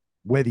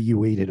whether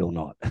you eat it or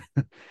not.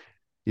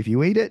 If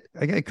you eat it,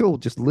 okay, cool.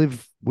 Just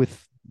live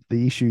with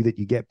the issue that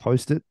you get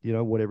post it,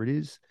 whatever it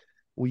is,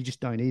 or you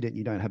just don't eat it and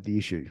you don't have the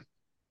issue.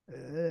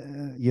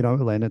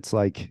 And it's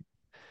like,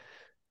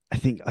 I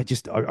think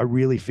I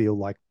really feel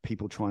like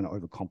people trying to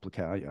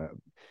overcomplicate. You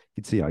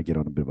can see I get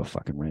on a bit of a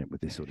fucking rant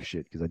with this sort of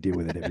shit because I deal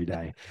with it every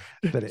day.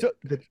 But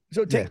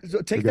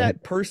take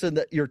that person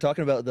that you're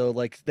talking about though,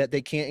 like that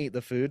they can't eat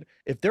the food.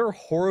 If they're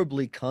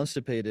horribly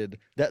constipated,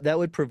 that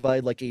would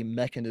provide like a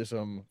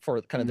mechanism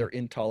for kind of their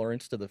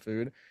intolerance to the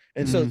food.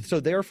 And so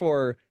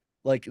therefore,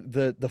 like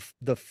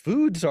the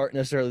foods aren't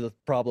necessarily the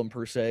problem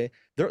per se.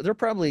 They're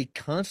probably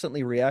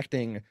constantly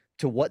reacting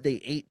to what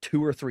they ate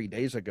 2 or 3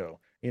 days ago.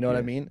 You know what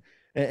I mean?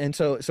 And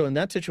so in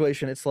that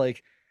situation, it's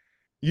like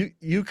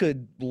you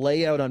could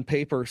lay out on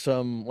paper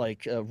some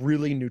like a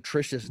really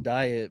nutritious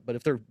diet, but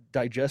if their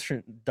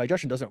digestion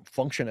doesn't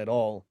function at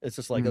all, it's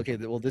just like, okay,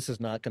 well, this is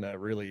not going to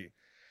really,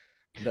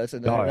 not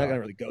going to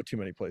really go too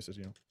many places,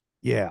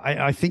 Yeah,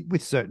 I think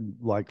with certain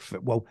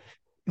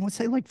I would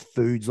say like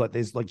foods, like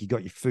there's like you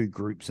got your food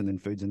groups and then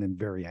foods and then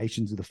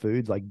variations of the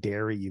foods. Like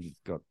dairy, you've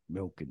got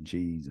milk and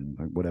cheese and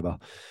whatever.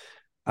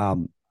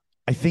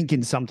 I think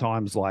in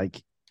sometimes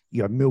like,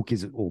 milk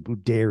or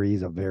dairy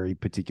is a very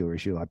particular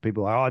issue. Like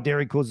people are like, oh,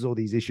 dairy causes all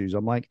these issues.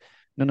 I'm like,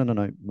 no.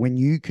 When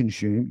you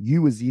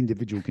as the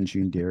individual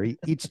consume dairy,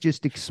 it's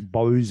just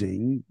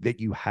exposing that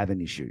you have an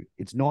issue.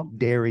 It's not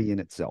dairy in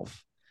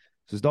itself.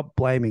 So stop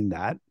blaming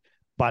that,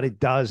 but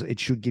it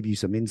should give you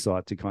some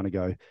insight to kind of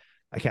go,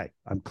 okay,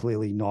 I'm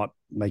clearly not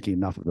making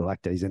enough of the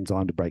lactase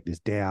enzyme to break this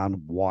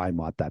down. Why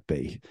might that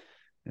be?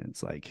 And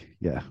it's like,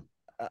 yeah.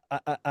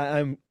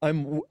 I'm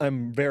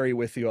very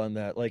with you on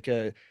that. Like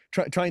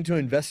trying to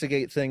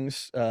investigate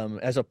things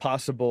as a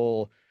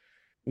possible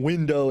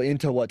window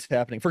into what's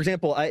happening. For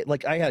example, I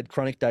had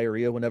chronic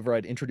diarrhea whenever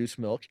I'd introduce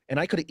milk, and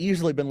I could have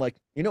easily been like,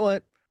 you know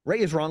what,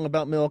 Ray is wrong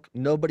about milk.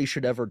 Nobody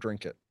should ever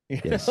drink it.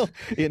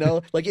 You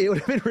know, like it would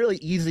have been really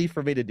easy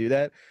for me to do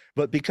that,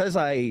 but because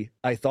I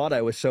thought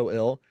I was so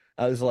ill,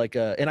 I was like,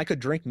 and I could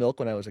drink milk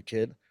when I was a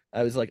kid.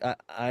 I was like,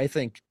 I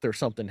think there's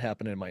something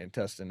happening in my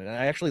intestine. And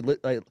I actually,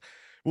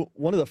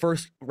 one of the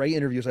first Ray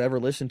interviews I ever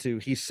listened to,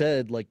 he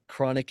said like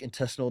chronic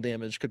intestinal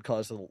damage could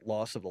cause the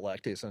loss of the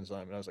lactase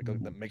enzyme. And I was like, oh,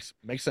 that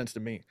makes sense to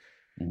me.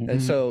 Mhm.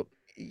 And so,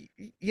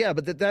 yeah,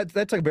 but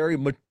that's like a very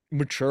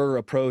mature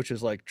approach,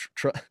 is like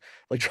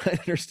like trying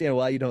to understand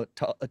why you don't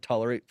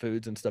tolerate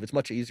foods and stuff. It's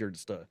much easier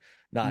just to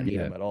not eat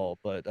Yeah. them at all.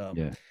 But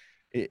Yeah.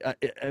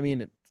 I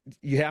mean,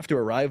 you have to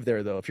arrive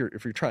there though. If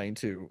you're trying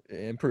to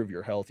improve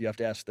your health, you have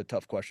to ask the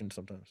tough questions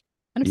sometimes.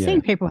 And I've Yeah.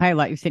 seen people, hey,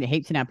 like you've seen it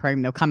heaps in our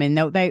program, they'll come in,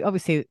 they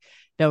obviously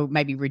they'll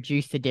maybe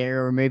reduce the dairy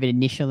or remove it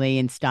initially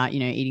and start,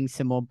 eating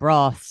some more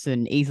broths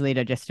and easily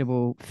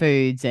digestible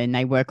foods, and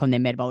they work on their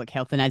metabolic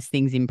health. And as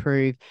things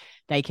improve,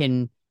 they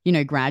can,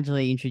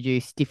 gradually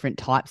introduce different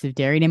types of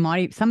dairy.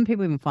 And some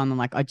people even find them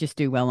like, I just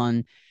do well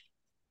on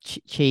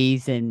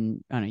cheese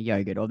and I don't know,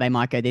 yogurt, or they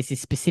might go, there's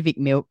this specific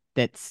milk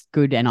that's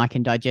good and I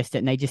can digest it,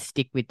 and they just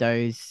stick with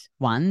those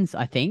ones,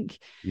 I think.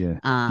 Yeah.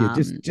 Yeah.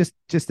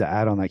 Just to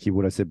add on that,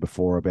 what I said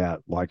before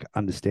about like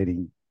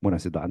understanding, when I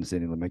said the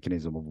understanding the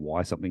mechanism of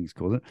why something's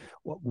causing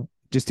it,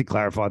 just to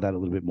clarify that a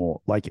little bit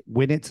more, like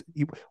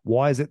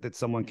why is it that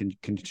someone can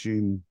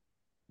consume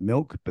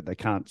milk but they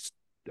can't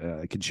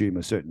consume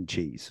a certain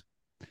cheese?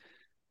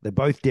 They're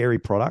both dairy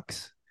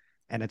products.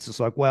 And it's just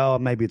like, well,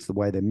 maybe it's the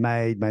way they're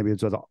made. Maybe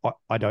it's,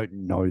 I don't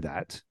know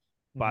that.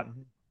 But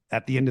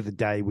at the end of the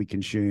day, we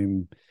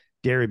consume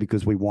dairy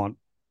because we want,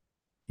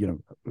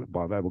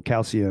 bioavailable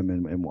calcium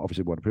and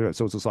obviously what.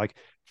 So it's just like,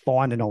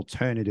 find an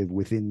alternative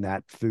within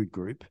that food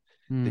group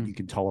that you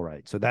can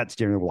tolerate. So that's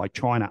generally like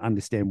trying to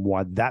understand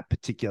why that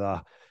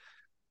particular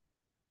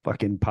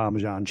fucking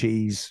Parmesan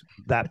cheese,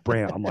 that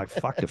brand, I'm like,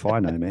 fuck if I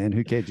know, man.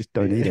 Who cares? Just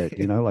don't eat it,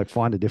 like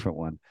find a different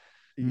one.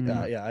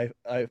 Yeah,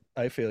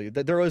 I feel you.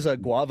 There was a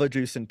guava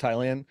juice in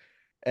Thailand,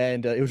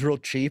 and it was real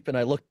cheap. And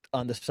I looked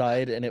on the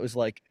side, and it was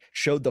like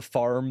showed the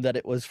farm that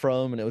it was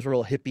from, and it was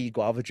real hippie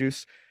guava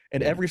juice.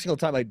 And every single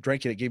time I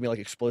drank it, it gave me like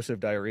explosive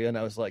diarrhea. And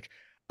I was like,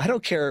 I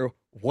don't care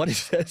what it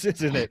says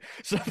is in it.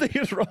 Something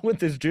is wrong with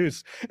this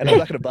juice, and I'm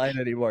not going to buy it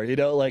anymore.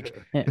 Like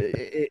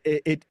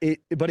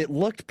but it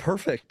looked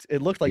perfect.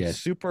 It looked like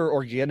super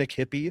organic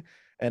hippie.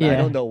 And I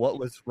don't know what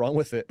was wrong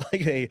with it.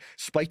 Like they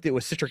spiked it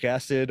with citric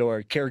acid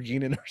or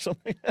carrageenan or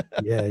something.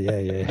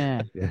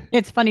 Yeah.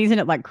 It's funny, isn't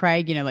it? Like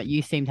Craig, like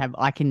you seem to have,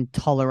 I can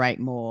tolerate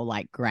more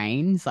like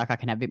grains. Like I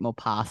can have a bit more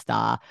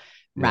pasta,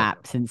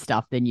 wraps and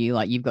stuff than you.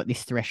 Like you've got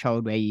this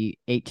threshold where you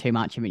eat too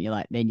much of it. You're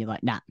like,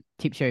 nah,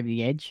 tips you over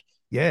the edge.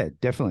 Yeah,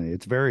 definitely.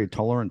 It's very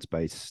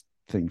tolerance-based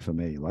thing for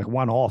me. Like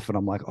one off and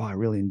I'm like, oh, I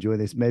really enjoy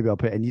this. Maybe I'll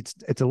put, and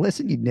it's a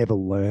lesson you never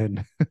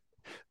learn.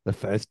 The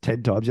first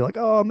 10 times you're like,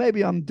 oh,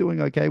 maybe I'm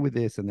doing okay with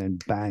this. And then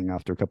bang,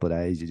 after a couple of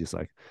days, you're just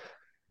like,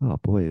 oh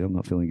boy, I'm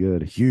not feeling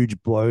good.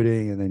 Huge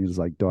bloating. And then you're just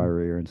like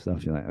diarrhea and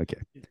stuff. You're like,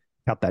 okay,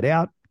 cut that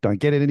out. Don't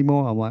get it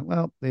anymore. I'm like,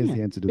 well, there's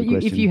the answer to the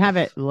question. If you have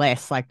it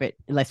less, but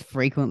less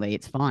frequently,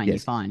 it's fine. You're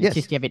fine. It's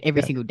just you have it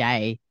every single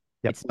day.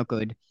 It's not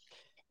good.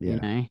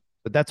 Yeah.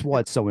 But that's why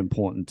it's so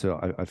important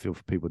I feel,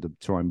 for people to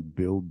try and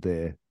build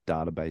their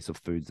database of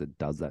foods that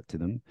does that to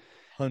them.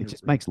 100%. It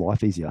just makes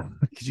life easier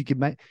because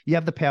you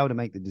have the power to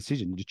make the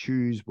decision to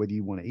choose whether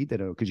you want to eat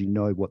that or because you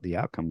know what the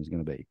outcome is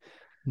going to be.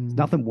 There's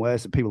nothing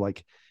worse than people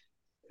like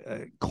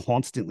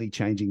constantly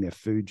changing their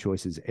food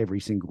choices every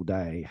single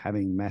day,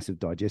 having massive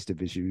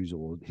digestive issues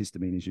or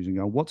histamine issues and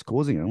going, what's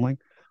causing it? I'm like,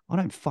 I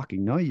don't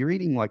fucking know. You're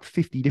eating like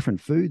 50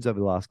 different foods over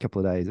the last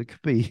couple of days. It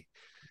could be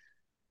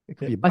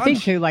I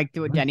think too, like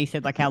what Danny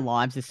said, like our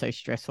lives are so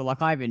stressful.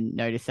 Like I even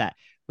noticed that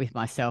with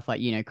myself,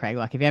 like, Craig,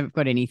 like if you haven't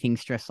got anything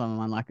stressful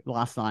on, like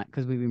last night,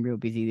 because we've been real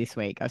busy this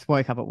week, I just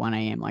woke up at 1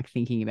 a.m. like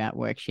thinking about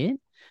work shit.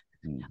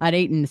 I'd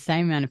eaten the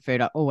same amount of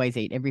food I always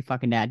eat every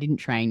fucking day. I didn't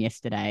train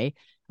yesterday.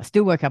 I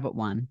still woke up at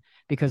 1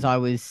 because I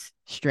was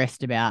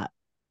stressed about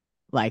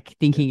like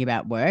thinking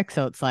about work.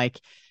 So it's like,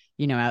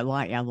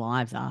 our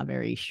lives are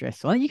very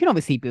stressful. You can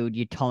obviously build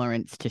your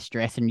tolerance to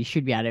stress and you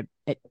should be able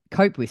to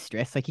cope with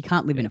stress. Like you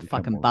can't live in a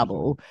fucking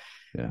bubble,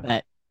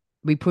 but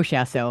we push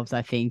ourselves,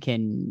 I think.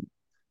 And,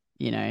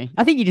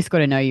 I think you just got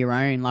to know your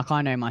own. Like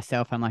I know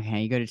myself, I'm like,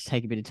 hey, you got to just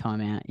take a bit of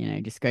time out,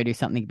 just go do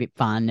something a bit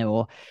fun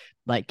or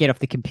like get off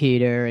the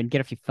computer and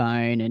get off your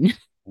phone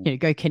and,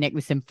 go connect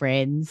with some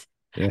friends.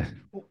 Yeah.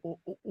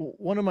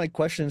 One of my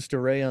questions to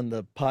Ray on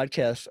the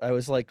podcast, I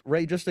was like,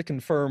 Ray, just to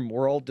confirm,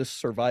 we're all just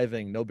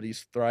surviving.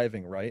 Nobody's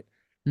thriving, right?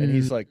 And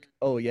he's like,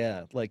 oh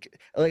yeah. Like,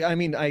 I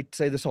mean, I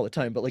say this all the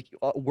time, but like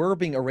we're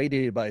being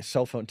irradiated by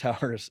cell phone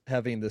towers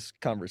having this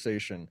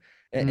conversation.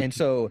 And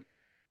so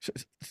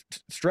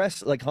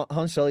stress, like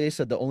Hans Selye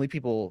said, the only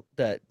people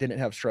that didn't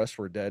have stress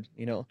were dead,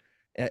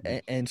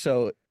 and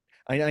so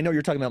I know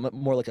you're talking about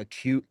more like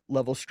acute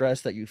level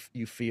stress that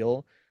you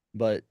feel.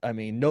 But I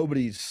mean,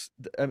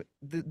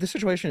 the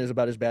situation is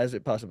about as bad as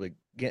it possibly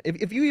can.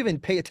 If you even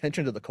pay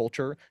attention to the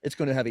culture, it's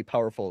going to have a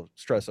powerful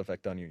stress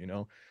effect on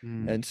you,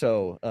 And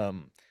so,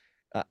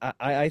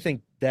 I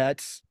think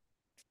that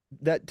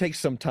takes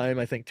some time,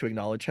 I think, to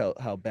acknowledge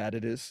how bad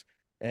it is.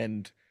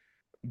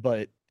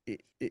 But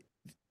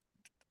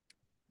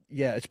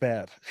yeah, it's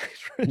bad.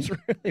 It's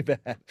really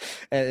bad.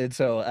 And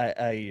so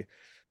I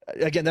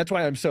again, that's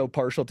why I'm so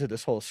partial to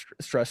this whole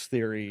stress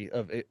theory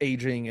of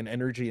aging and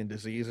energy and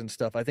disease and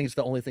stuff. I think it's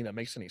the only thing that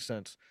makes any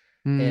sense.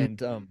 Mm,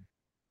 And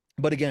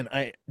but again,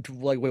 I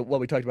like what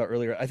we talked about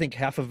earlier. I think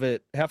half of the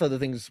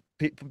things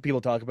people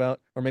talk about,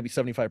 or maybe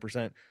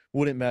 75%,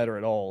 wouldn't matter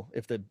at all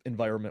if the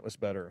environment was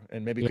better,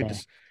 and maybe could yeah.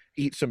 just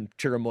eat some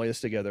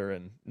chirimoyas together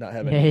and not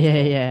have Yeah, any of these yeah,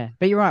 problems. yeah.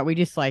 But you're right. We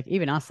just like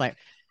even us, like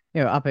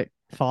up at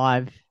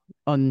 5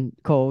 on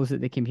calls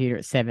at the computer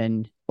at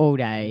 7 all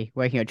day,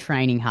 working or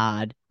training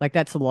hard. Like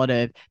that's a lot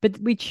of, but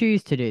we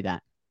choose to do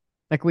that.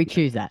 Like we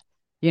choose that.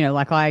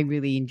 Like I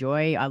really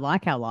I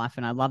like our life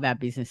and I love our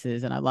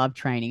businesses and I love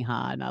training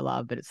hard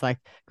and but it's like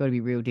got to be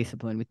real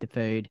disciplined with the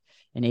food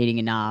and eating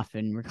enough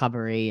and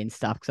recovery and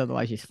stuff because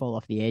otherwise you just fall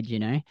off the edge.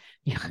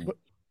 Yeah.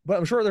 But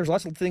I'm sure there's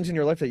lots of things in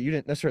your life that you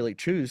didn't necessarily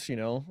choose,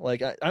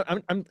 like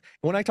I'm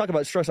when I talk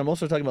about stress, I'm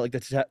also talking about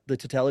like the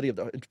totality of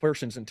the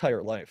person's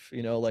entire life,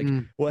 like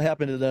Mm. what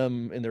happened to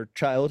them in their Oh,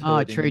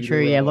 childhood, in true, true.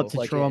 Yeah, utero, lots of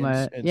like in,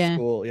 trauma. in Yeah.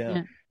 school.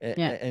 Yeah. Yeah.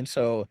 Yeah. And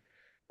so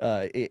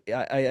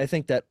I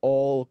think that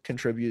all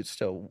contributes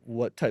to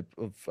what type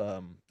of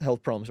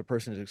health problems a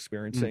person is Mm.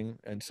 experiencing.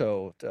 And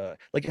so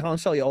like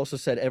Hans Selye also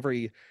said,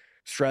 every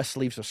stress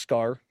leaves a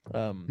scar.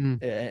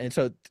 Mm. And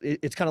so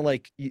it's kind of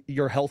like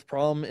your health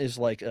problem is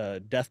like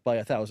death by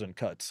 1,000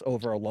 cuts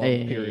over a Yeah, long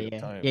yeah, period yeah.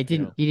 of time. Yeah,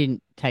 you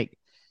didn't take,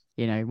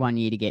 1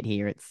 year to get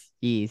here. It's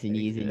years and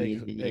years and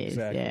years and years.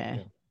 Exactly. Yeah.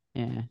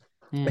 Yeah. Yeah.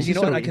 And Yeah. you This is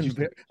know what? so I can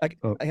interesting.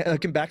 Oh, I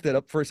can back that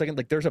up for a second.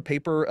 Like, there's a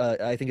paper.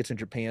 I think it's in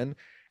Japan,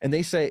 and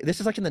they say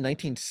this is like in the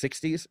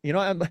 1960s.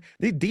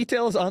 The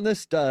details on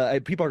this.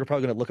 People are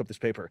probably going to look up this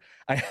paper.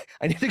 I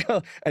need to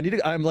go.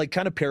 I'm like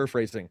kind of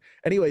paraphrasing.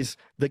 Anyways,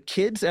 the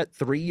kids at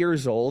 3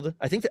 years old.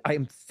 I think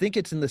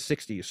it's in the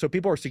 60s. So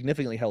people are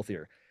significantly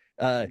healthier.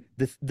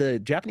 The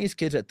Japanese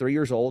kids at 3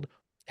 years old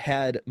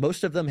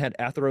most of them had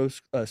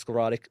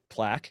atherosclerotic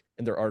plaque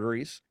in their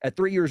arteries at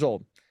 3 years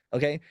old.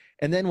 Okay.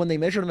 And then when they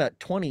measured them at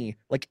 20,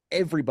 like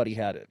everybody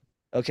had it.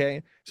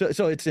 Okay. So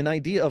it's an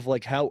idea of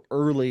like how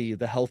early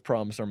the health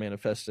problems are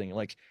manifesting.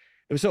 Like,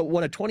 so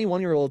when a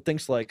 21-year-old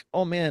thinks like,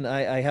 oh man,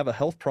 I have a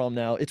health problem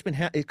now, it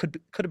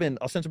could have been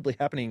ostensibly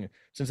happening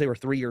since they were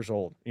 3 years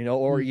old,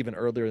 or Mm. even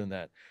earlier than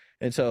that.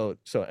 And so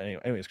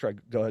anyways,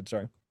 Craig, go ahead.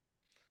 Sorry.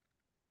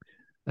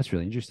 that's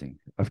really interesting.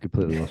 I've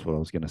completely lost what I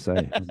was going to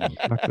say. I'm like,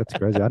 fuck, that's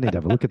crazy. I need to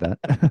have a look at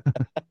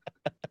that.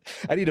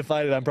 I need to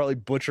find it. I'm probably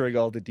butchering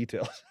all the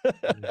details.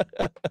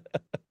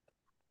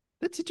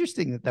 That's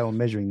interesting that they were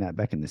measuring that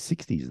back in the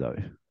 60s, though.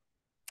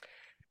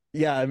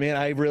 Yeah, I mean,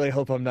 I really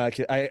hope I'm not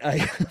kidding.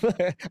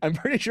 I'm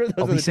pretty sure those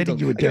I'll are be the sending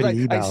details. you a Because dirty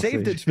I email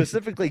saved soon. it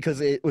specifically because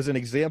it was an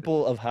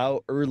example of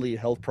how early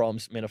health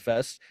problems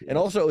manifest, and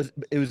also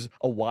it was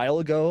a while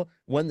ago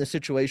when the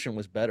situation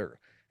was better.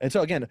 And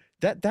so again,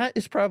 that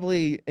is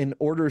probably in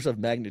orders of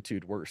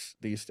magnitude worse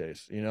these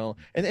days,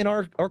 and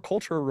our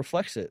culture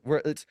reflects it.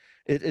 Where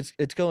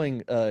it's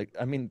going.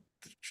 I mean,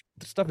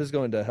 the stuff is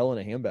going to hell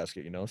in a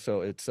handbasket. So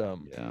it's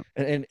Yeah.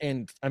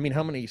 and I mean,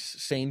 how many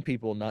sane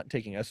people not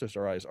taking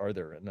SSRIs are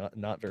there? And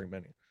not very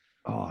many.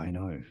 Oh, I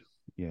know.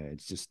 Yeah,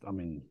 it's just, I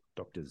mean,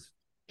 doctors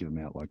give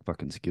them out like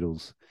fucking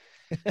Skittles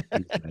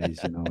these days.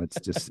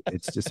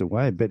 It's just a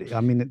way. But I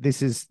mean,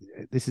 this is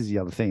the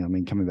other thing. I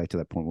mean, coming back to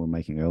that point we were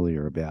making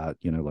earlier about,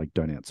 like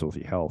don't outsource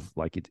your health.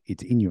 Like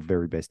it's in your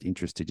very best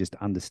interest to just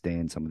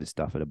understand some of this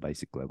stuff at a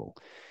basic level.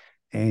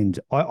 And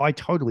I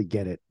totally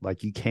get it.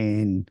 Like you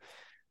can,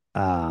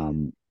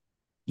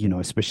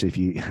 especially if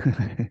you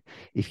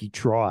if you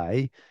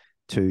try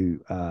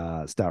to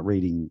start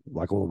reading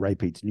like all the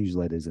repeats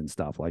newsletters and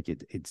stuff, like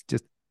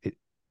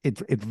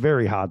it's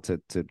very hard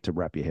to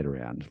wrap your head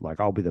around. Like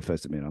I'll be the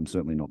first to admit I'm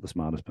certainly not the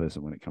smartest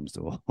person when it comes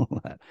to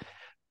all that,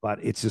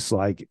 but it's just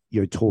like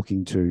you're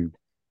talking to.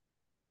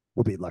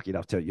 We'll be lucky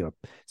enough to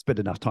spend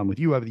enough time with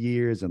you over the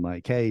years, and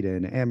like Kate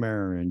and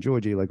Emma and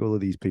Georgie, like all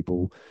of these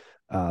people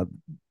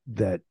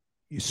that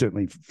you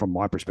certainly, from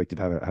my perspective,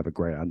 have a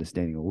great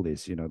understanding of all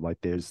this. Like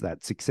there's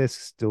that success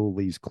still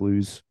leaves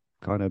clues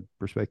kind of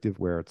perspective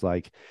where it's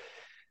like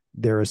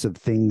there are some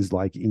things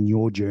like in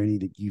your journey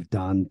that you've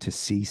done to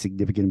see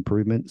significant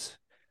improvements.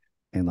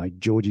 And like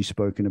Georgie's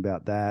spoken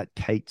about that,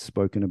 Kate's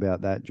spoken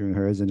about that during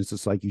hers. And it's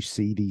just like you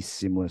see these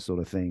similar sort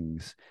of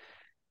things.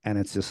 And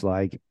it's just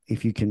like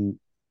if you can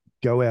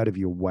go out of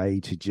your way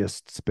to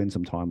just spend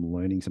some time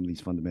learning some of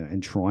these fundamental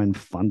and try and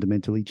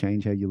fundamentally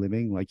change how you're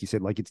living. Like you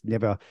said, like it's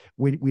never,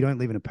 we don't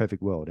live in a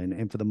perfect world.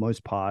 And for the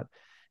most part,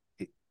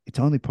 it's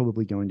only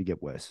probably going to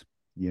get worse,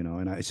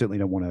 and I certainly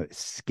don't want to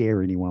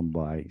scare anyone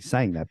by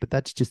saying that, but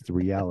that's just the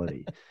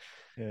reality.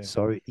 Yeah.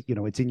 So,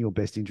 it's in your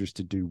best interest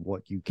to do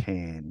what you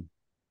can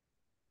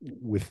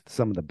with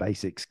some of the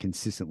basics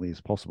consistently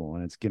as possible.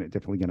 And it's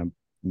definitely going to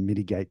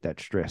mitigate that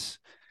stress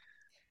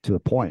to the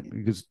point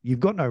because you've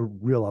got no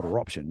real other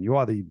option. You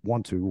either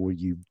want to or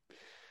you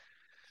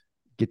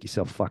get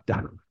yourself fucked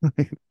up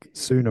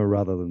sooner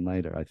rather than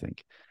later, I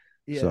think.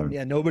 Yeah, So,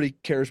 yeah. Nobody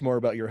cares more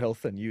about your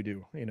health than you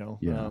do.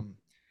 Yeah.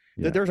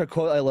 Yeah. There's a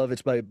quote I love.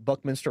 It's by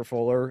Buckminster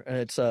Fuller, and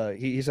it's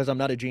he says, "I'm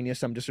not a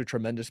genius. I'm just a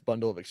tremendous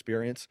bundle of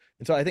experience."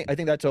 And so I think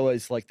that's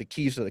always like the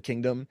keys to the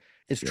kingdom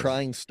is Yes.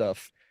 trying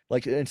stuff.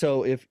 Like, and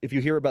so if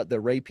you hear about the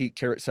Ray Peat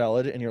carrot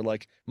salad and you're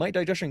like, my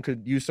digestion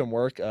could use some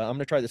work, I'm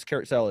gonna try this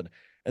carrot salad,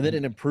 and then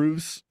it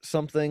improves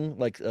something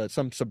like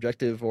some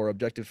subjective or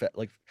objective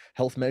like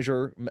health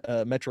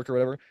metric or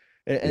whatever.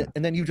 And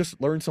then you just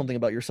learn something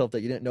about yourself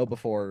that you didn't know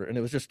before, and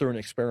it was just through an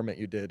experiment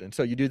you did. And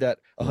so you do that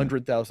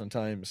 100,000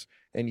 times,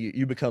 and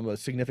you become a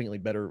significantly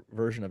better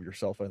version of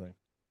yourself, I think.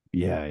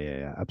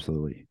 Yeah,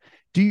 absolutely.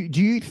 Do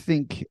you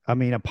think, I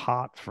mean,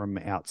 apart from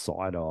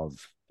outside of,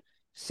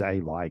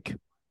 say, like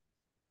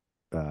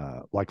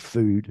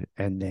food,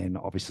 and then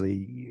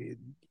obviously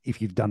if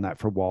you've done that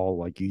for a while,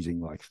 like using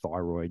like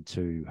thyroid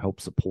to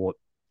help support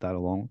that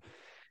along,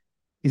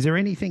 is there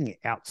anything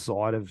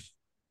outside of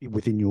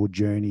within your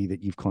journey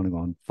that you've kind of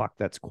gone, fuck,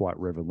 that's quite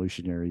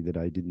revolutionary that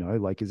I didn't know?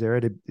 Like, is there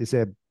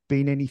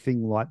been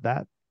anything like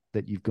that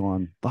you've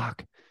gone,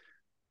 fuck,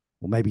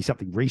 or maybe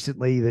something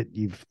recently that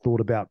you've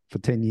thought about for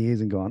 10 years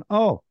and gone,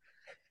 oh,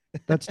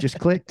 that's just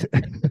clicked?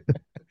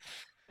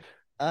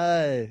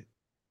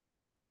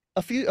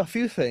 A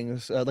few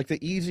things. Like the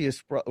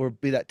easiest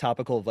would be that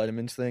topical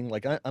vitamins thing.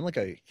 Like I'm like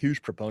a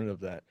huge proponent of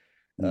that.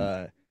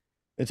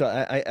 And so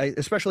I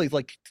especially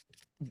like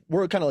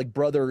we're kind of like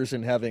brothers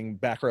in having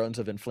backgrounds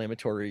of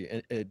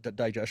inflammatory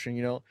digestion,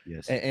 you know.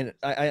 Yes. And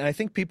I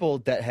think people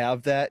that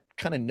have that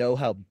kind of know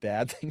how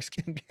bad things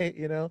can get,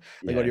 you know,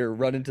 like when you're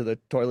running to the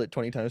toilet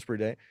 20 times per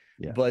day.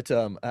 Yeah. But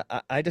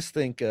I just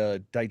think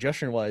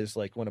digestion wise,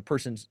 like when a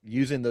person's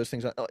using those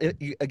things,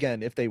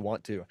 again, if they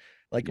want to,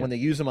 like when they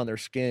use them on their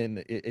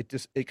skin,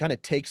 it kind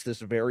of takes this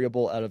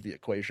variable out of the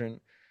equation.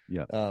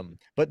 Yeah.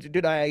 But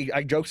dude,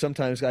 I joke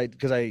sometimes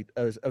because I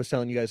was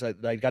telling you guys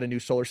I got a new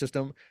solar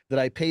system that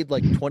I paid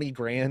like 20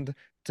 grand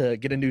to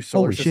get a new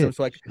solar system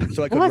so I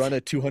could run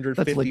a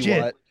 250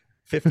 watt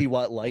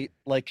 50-watt light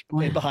like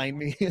behind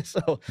me.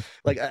 So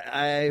like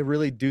I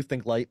really do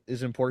think light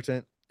is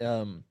important.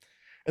 And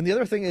the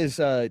other thing is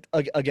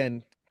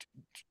again,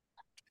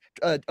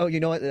 you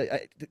know what,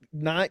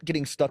 not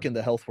getting stuck in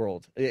the health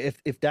world.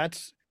 If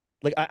that's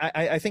like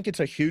I think it's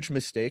a huge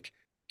mistake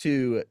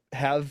to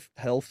have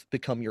health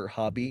become your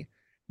hobby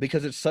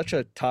because it's such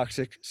a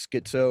toxic,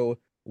 schizo,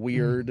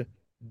 weird,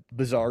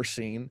 bizarre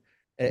scene.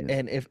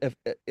 And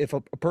if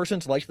a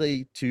person's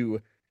likely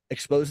to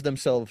expose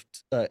themselves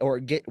or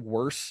get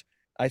worse,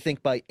 I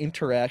think by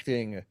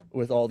interacting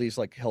with all these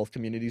like health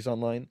communities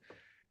online.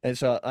 And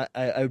so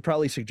I would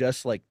probably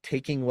suggest like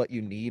taking what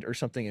you need or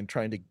something and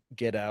trying to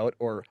get out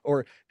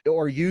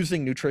or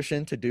using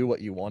nutrition to do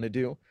what you want to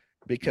do,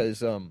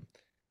 because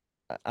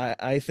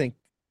I think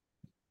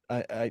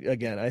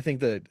I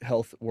think the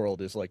health world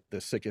is like the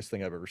sickest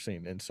thing I've ever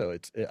seen, and so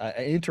it's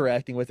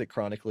interacting with it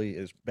chronically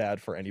is bad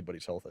for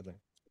anybody's health, I think.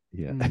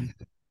 Yeah.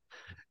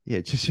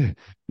 Yeah, just your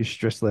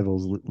stress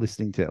levels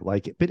listening to it.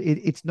 Like, but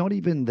it's not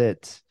even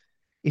that.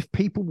 If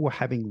people were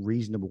having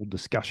reasonable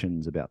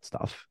discussions about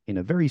stuff in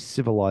a very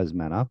civilized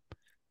manner,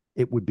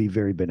 it would be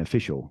very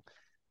beneficial.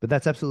 But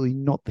that's absolutely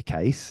not the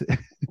case.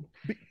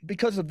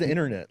 Because of the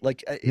internet.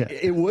 Like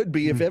it would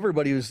be if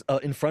everybody was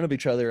in front of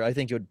each other. I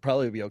think it would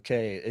probably be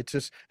okay. It's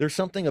just there's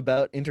something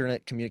about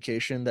internet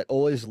communication that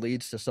always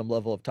leads to some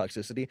level of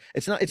toxicity.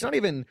 It's not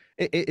even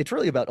it's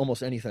really about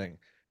almost anything.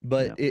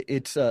 But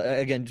it's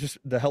again, just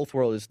the health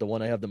world is the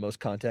one I have the most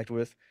contact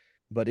with.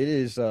 But it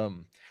is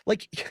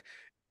like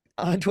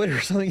on Twitter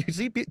or something, you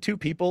see two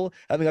people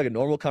having like a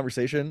normal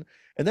conversation,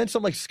 and then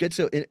some like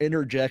schizo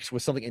interjects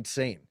with something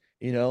insane,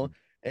 you know,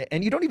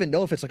 and you don't even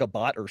know if it's like a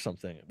bot or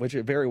something, which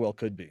it very well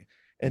could be.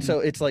 And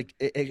so it's like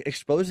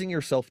exposing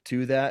yourself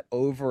to that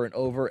over and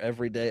over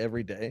every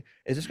day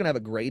is just going to have a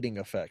grading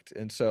effect.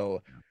 And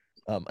so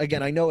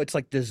again, I know it's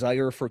like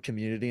desire for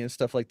community and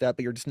stuff like that,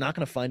 but you're just not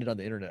going to find it on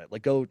the internet.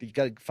 Like you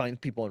got to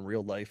find people in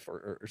real life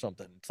or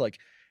something. It's like,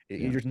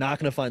 you're just not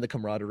going to find the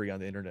camaraderie on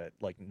the internet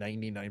like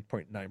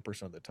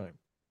 99.9% of the time.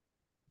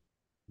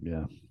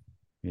 Yeah.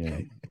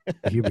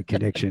 Human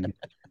connection,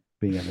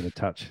 being able to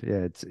touch.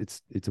 Yeah,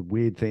 it's a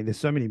weird thing. There's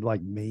so many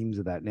like memes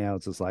of that now.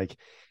 It's just like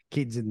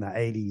kids in the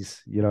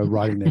 80s, you know,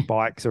 riding their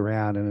bikes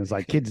around, and it's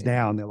like kids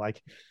now, and they're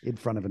like in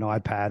front of an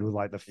iPad with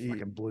like the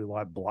fucking blue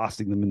light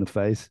blasting them in the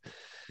face.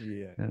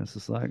 Yeah, and it's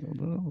just like,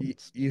 well,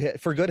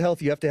 for good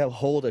health, you have to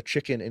hold a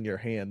chicken in your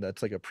hand.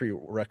 That's like a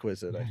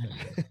prerequisite, I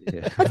think.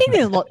 Yeah. I think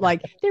there's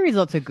there is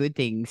lots of good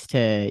things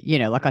to, you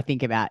know, like I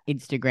think about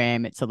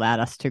Instagram. It's allowed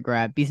us to grow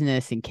our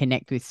business and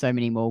connect with so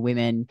many more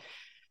women,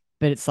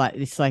 but it's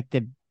like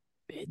the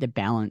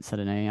balance. I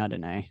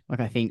don't know.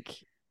 Like I think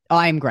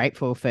I am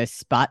grateful for,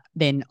 but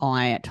then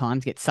I at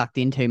times get sucked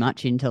in too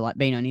much into like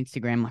being on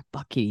Instagram. Like,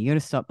 Bucky, you got to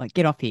stop. Like,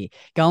 get off here.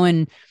 Go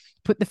and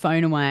put the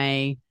phone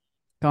away.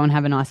 Go and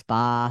have a nice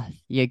bath.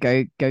 Yeah,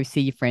 go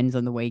see your friends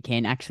on the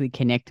weekend. Actually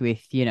connect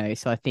with, you know.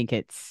 So I think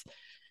it's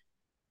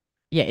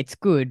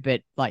good,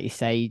 but like you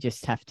say, you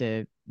just have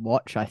to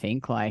watch. I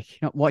think like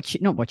not watch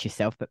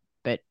yourself,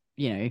 but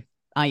you know,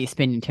 are you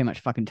spending too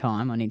much fucking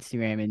time on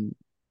Instagram and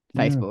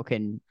Facebook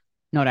and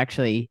not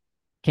actually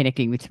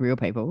connecting with real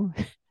people?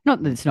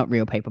 Not that it's not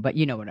real people, but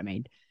you know what I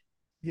mean.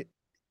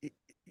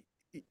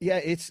 Yeah,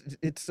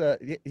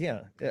 yeah,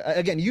 yeah.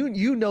 Again,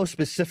 you know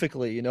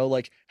specifically,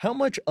 like how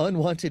much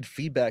unwanted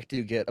feedback do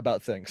you get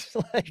about things?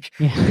 Like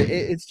Yeah.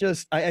 it's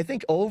just I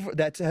think over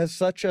that has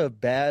such a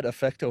bad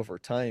effect over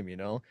time.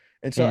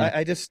 And so Yeah.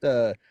 I just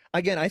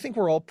again I think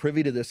we're all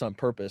privy to this on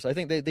purpose. I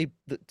think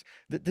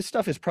this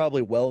stuff is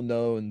probably well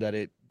known that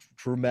it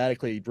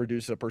dramatically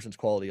reduces a person's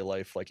quality of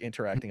life, like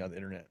interacting on the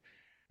internet.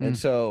 And Mm.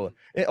 so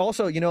it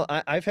also,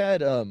 I've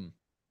had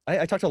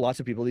I talk to lots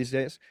of people these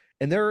days,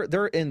 and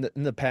they're in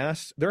the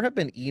past there have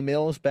been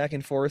emails back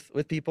and forth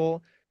with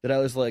people that I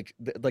was like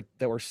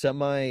that were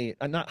semi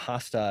not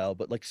hostile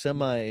but like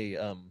semi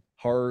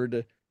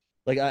hard,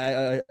 like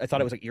I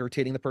thought I was like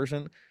irritating the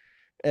person,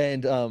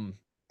 and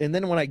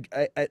then when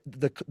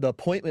the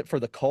appointment for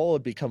the call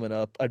would be coming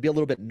up, I'd be a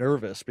little bit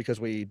nervous because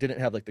we didn't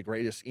have like the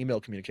greatest email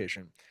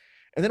communication.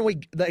 And then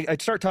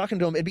I'd start talking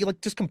to him. It'd be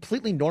like just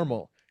completely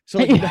normal. So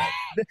like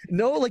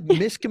no like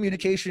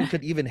miscommunication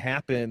could even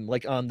happen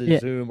like on the Yeah.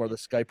 Zoom or the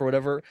Skype or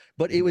whatever.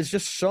 But it was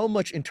just so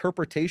much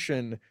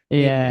interpretation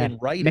Yeah. in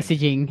writing.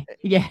 Messaging.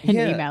 Yeah. And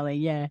Yeah.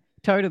 emailing. Yeah.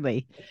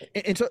 Totally.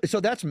 And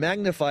so that's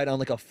magnified on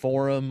like a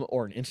forum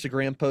or an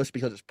Instagram post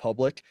because it's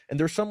public. And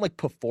there's some like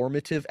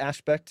performative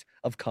aspect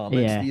of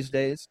comments Yeah. these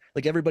days.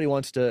 Like everybody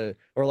wants to,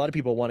 or a lot of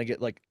people want to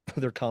get like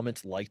their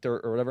comments liked or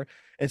whatever.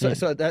 And so Yeah.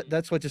 so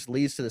that's what just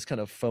leads to this kind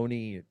of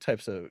phony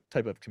type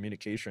of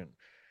communication.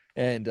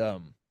 And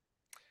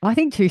I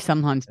think too,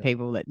 sometimes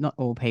people that not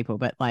all people,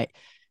 but like,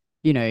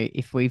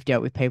 if we've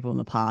dealt with people in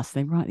the past,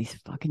 they write this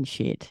fucking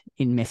shit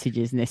in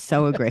messages and they're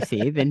so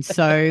aggressive and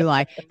so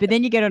like, but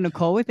then you get on a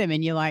call with them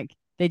and you're like,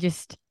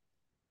 it's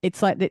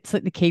like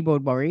the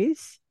keyboard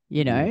warriors,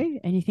 and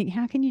you think,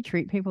 how can you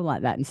treat people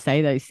like that and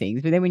say those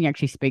things? But then when you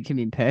actually speak to them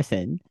in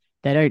person,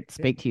 they don't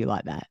speak to you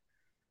like that.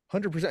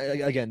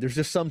 100%. Again, there's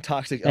just some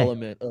toxic Yeah.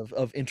 element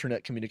of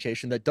internet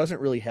communication that doesn't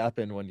really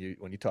happen when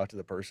you talk to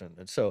the person.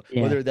 And so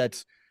Yeah. whether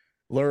that's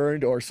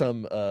learned or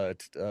some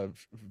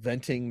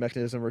venting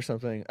mechanism or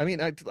something. I mean,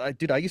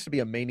 dude, I used to be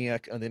a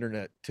maniac on the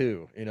internet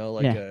too.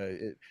 Like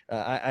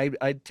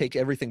I'd take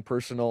everything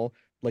personal.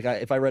 Like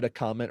if I read a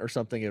comment or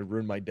something, it'd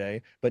ruin my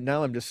day. But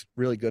now I'm just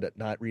really good at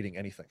not reading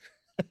anything.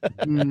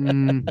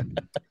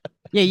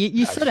 Yeah,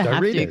 you sort of Don't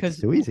have read to it. because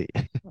It's too easy.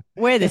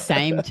 we're the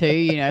same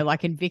too.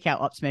 Like in Vic, our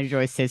ops manager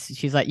always says,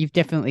 she's like, you've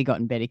definitely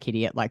gotten better,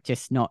 Kitty, at like you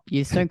just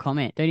don't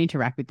comment, don't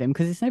interact with them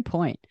because there's no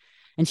point.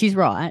 And she's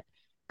right,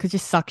 because it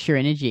just sucks your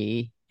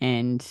energy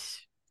and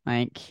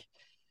like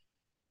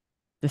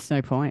there's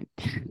no point.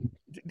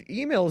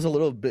 Email is a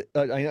little bit.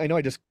 I know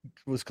I just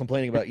was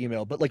complaining about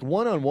email, but like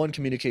one-on-one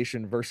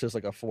communication versus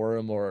like a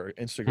forum or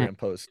Instagram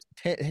post,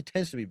 it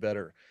tends to be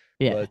better.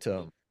 Yeah.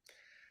 But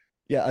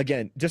yeah,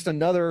 again, just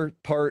another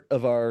part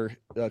of our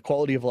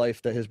quality of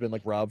life that has been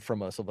like robbed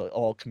from us of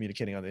all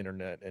communicating on the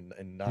internet and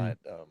not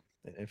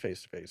in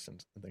face to face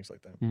and things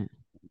like that.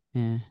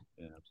 Yeah.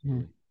 Yeah,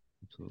 absolutely.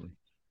 Absolutely.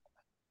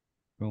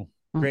 Cool.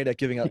 Great at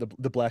giving out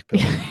the black pill.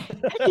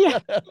 Yeah.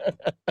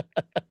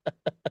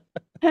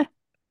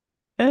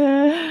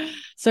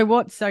 So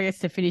I guess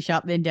to finish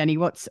up then, Danny,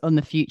 what's on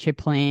the future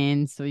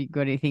plans? So you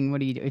got anything? What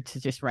do you do? It's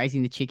just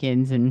raising the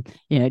chickens and,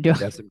 do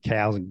Have some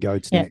cows and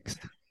goats Yeah. next.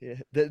 Yeah,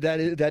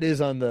 that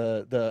is on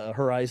the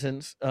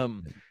horizons.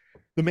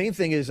 The main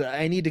thing is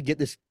I need to get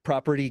this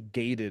property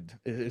gated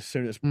as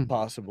soon as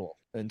possible,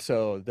 and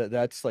so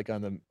that's like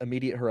on the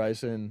immediate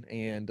horizon.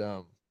 And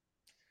So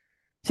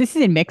this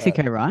is in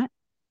Mexico, right?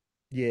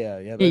 Yeah,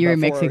 Yeah, you're in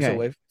about 4 hours Mexico.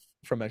 away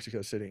from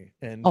Mexico City,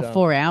 and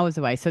 4 hours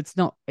away. So it's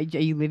not, are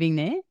you living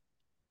there?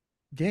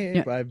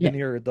 yeah, I've been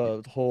here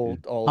the whole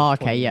all. Oh,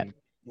 okay, 20, yeah.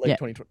 Late Yeah.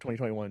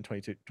 2021,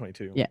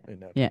 22. Yeah, and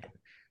now yeah.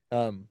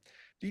 2020.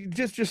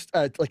 Just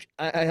like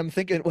I am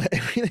thinking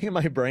everything in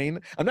my brain.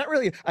 I'm not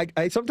really.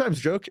 I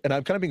sometimes joke, and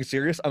I'm kind of being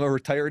serious. I'm a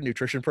retired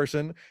nutrition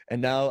person,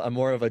 and now I'm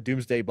more of a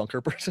doomsday bunker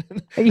person.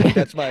 Yeah.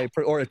 That's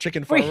or a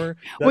chicken farmer.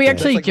 We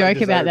That's actually like my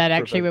joke about desired that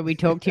actually profession. when we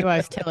talked to you. I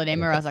was telling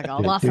Emma, I was like, oh,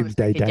 last time I was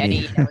Doomsday talking to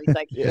Danny, Danny. he's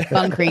like Yeah.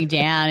 bunkering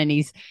down and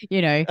he's,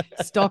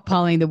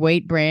 stockpiling the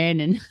wheat bran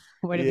and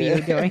whatever you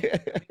were doing.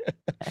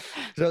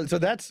 So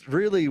that's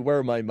really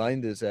where my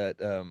mind is at.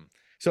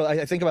 So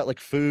I think about like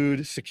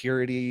food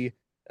security,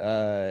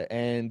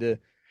 and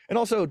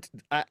also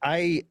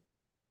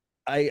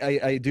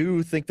I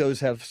do think those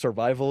have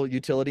survival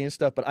utility and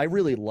stuff, but I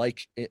really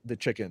like the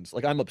chickens.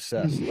 Like I'm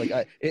obsessed. Like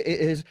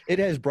it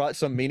has brought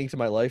some meaning to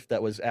my life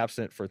that was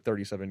absent for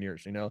 37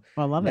 years. Well,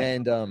 I love it.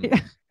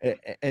 And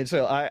and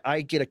so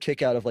I get a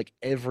kick out of like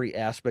every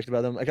aspect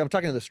about them. Like I'm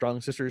talking to the Strong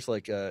Sisters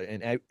like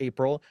in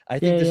April. I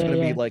think this is going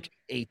to be like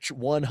a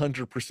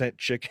 100%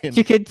 Chicken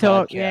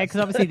talk, podcast. yeah, because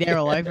obviously they're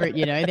all over it.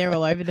 They're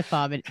all over the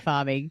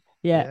farming.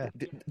 Yeah.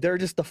 They're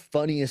just the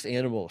funniest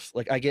animals.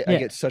 Like I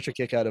get such a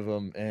kick out of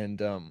them,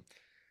 and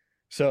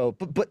so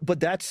but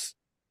that's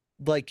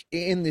like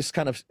in this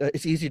kind of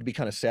it's easy to be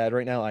kind of sad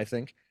right now, I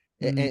think.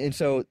 And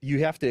so you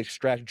have to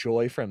extract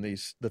joy from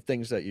the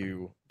things that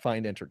you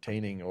find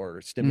entertaining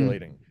or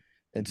stimulating.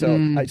 And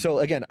so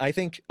again, I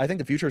think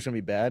the future is going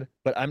to be bad,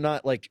 but I'm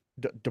not like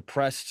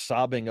depressed,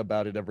 sobbing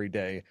about it every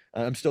day.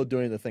 I'm still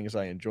doing the things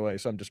I enjoy.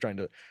 So I'm just trying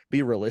to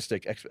be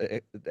realistic,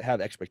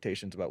 have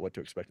expectations about what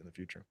to expect in the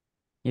future.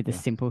 Yeah, the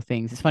simple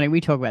things. It's funny, we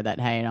talk about that,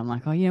 hey, and I'm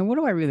like, oh, what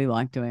do I really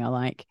like doing? I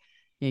like,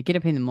 get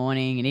up in the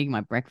morning and eating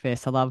my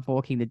breakfast. I love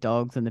walking the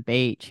dogs on the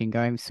beach and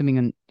going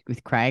swimming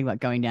with Craig, like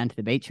going down to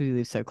the beach. We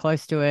live so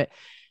close to it.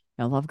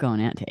 I love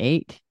going out to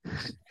eat.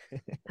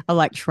 I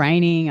like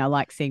training. I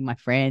like seeing my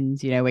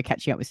friends. We're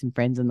catching up with some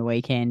friends on the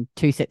weekend,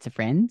 2 sets of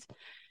friends.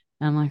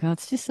 And I'm like, oh,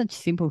 it's just such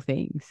simple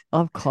things. I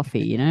love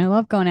coffee, I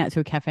love going out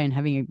to a cafe and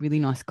having a really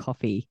nice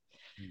coffee.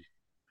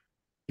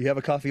 You have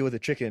a coffee with a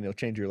chicken, it'll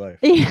change your life.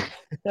 Yeah.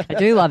 I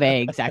do love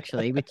eggs,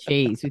 actually, with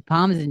cheese, with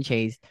Parmesan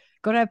cheese.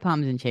 Got to have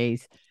Parmesan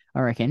cheese, I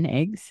reckon,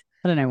 eggs.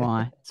 I don't know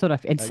why. Sort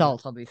of, and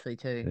salt, obviously,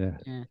 too.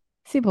 Yeah.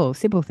 Simple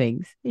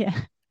things. Yeah.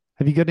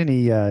 Have you got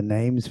any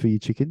names for your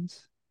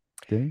chickens,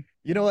 Danny?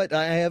 You know what?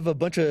 I have a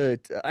bunch of.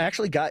 I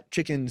actually got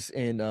chickens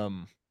in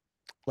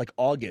like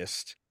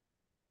August,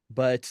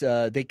 but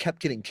they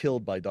kept getting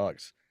killed by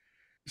dogs.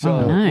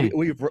 So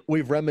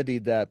we've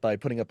remedied that by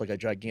putting up like a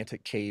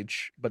gigantic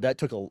cage, but that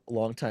took a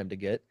long time to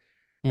get.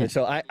 Yeah. And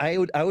so I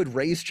would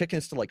raise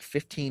chickens to like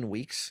 15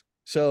 weeks.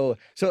 So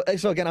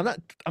again,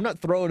 I'm not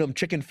throwing them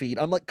chicken feed.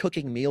 I'm like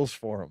cooking meals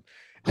for them.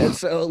 And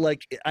so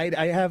like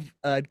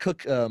I'd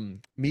cook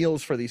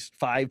meals for these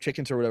 5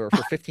 chickens or whatever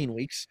for 15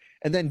 weeks,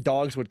 and then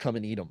dogs would come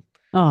and eat them.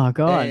 Oh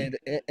God!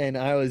 And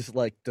I was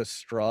like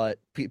distraught,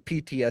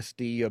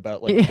 PTSD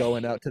about like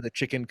going out to the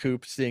chicken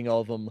coop, seeing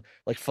all of them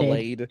like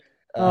filleted.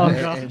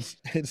 And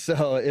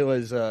so it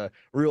was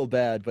real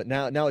bad. But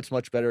now it's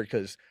much better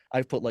because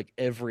I've put like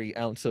every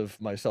ounce of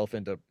myself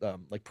into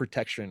like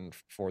protection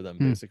for them,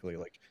 basically,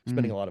 like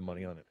spending a lot of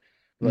money on it.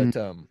 But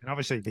and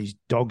obviously these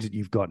dogs that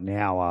you've got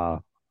now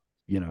are,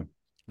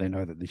 they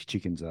know that these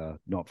chickens are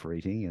not for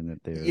eating and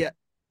that they're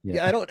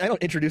yeah. I don't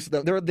introduce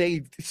them.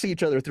 They see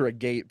each other through a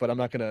gate, but I'm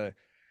not gonna.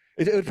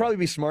 It would probably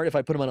be smart if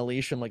I put them on a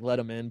leash and like let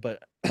them in,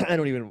 but I'm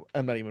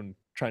not even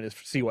trying to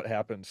see what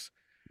happens.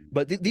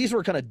 But these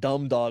were kind of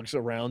dumb dogs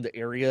around the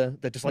area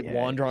that just like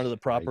wander onto the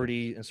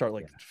property and start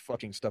like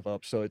fucking stuff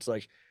up. So it's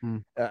like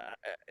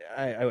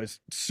I was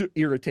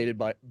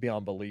irritated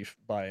beyond belief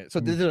by it.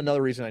 So this is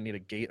another reason I need a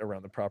gate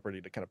around the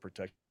property to kind of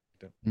protect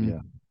them.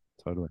 Yeah,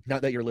 totally.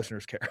 Not that your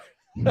listeners care.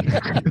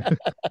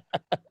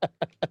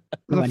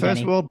 It's a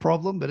first world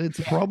problem, but it's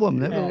a problem.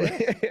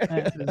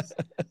 Nevertheless.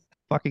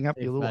 Fucking up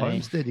your little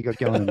homestead you got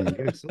going on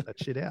there. Go sort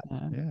that shit out.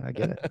 Yeah, I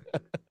get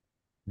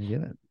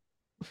it.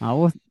 Oh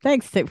well,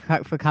 thanks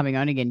for coming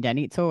on again,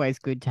 Danny. It's always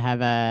good to have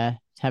a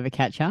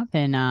catch up,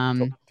 and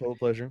total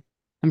pleasure.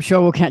 I'm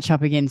sure we'll catch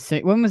up again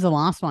soon. When was the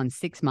last one?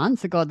 6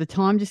 months? God, the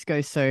time just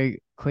goes so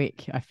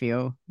quick. I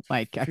feel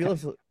like like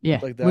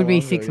it would be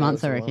 6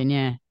 months. I reckon.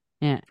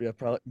 Yeah,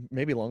 probably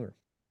maybe longer.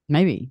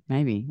 Maybe.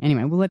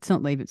 Anyway, well, let's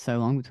not leave it so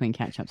long between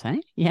catch-ups,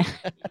 eh? Yeah.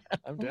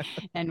 I'm down.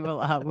 And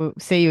we'll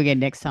see you again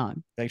next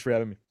time. Thanks for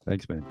having me.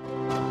 Thanks,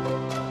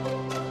 man.